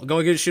bet. Well,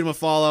 go shoot him a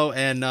follow,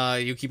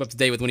 and you keep up to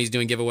date with when he's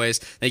doing giveaways.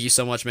 Thank you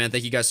so much, man.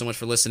 Thank you guys so much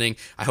for listening.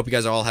 I hope you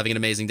guys are all having an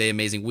amazing day,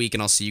 amazing week,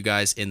 and I'll see you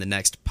guys in the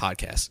next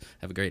podcast.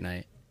 Have a great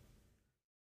night.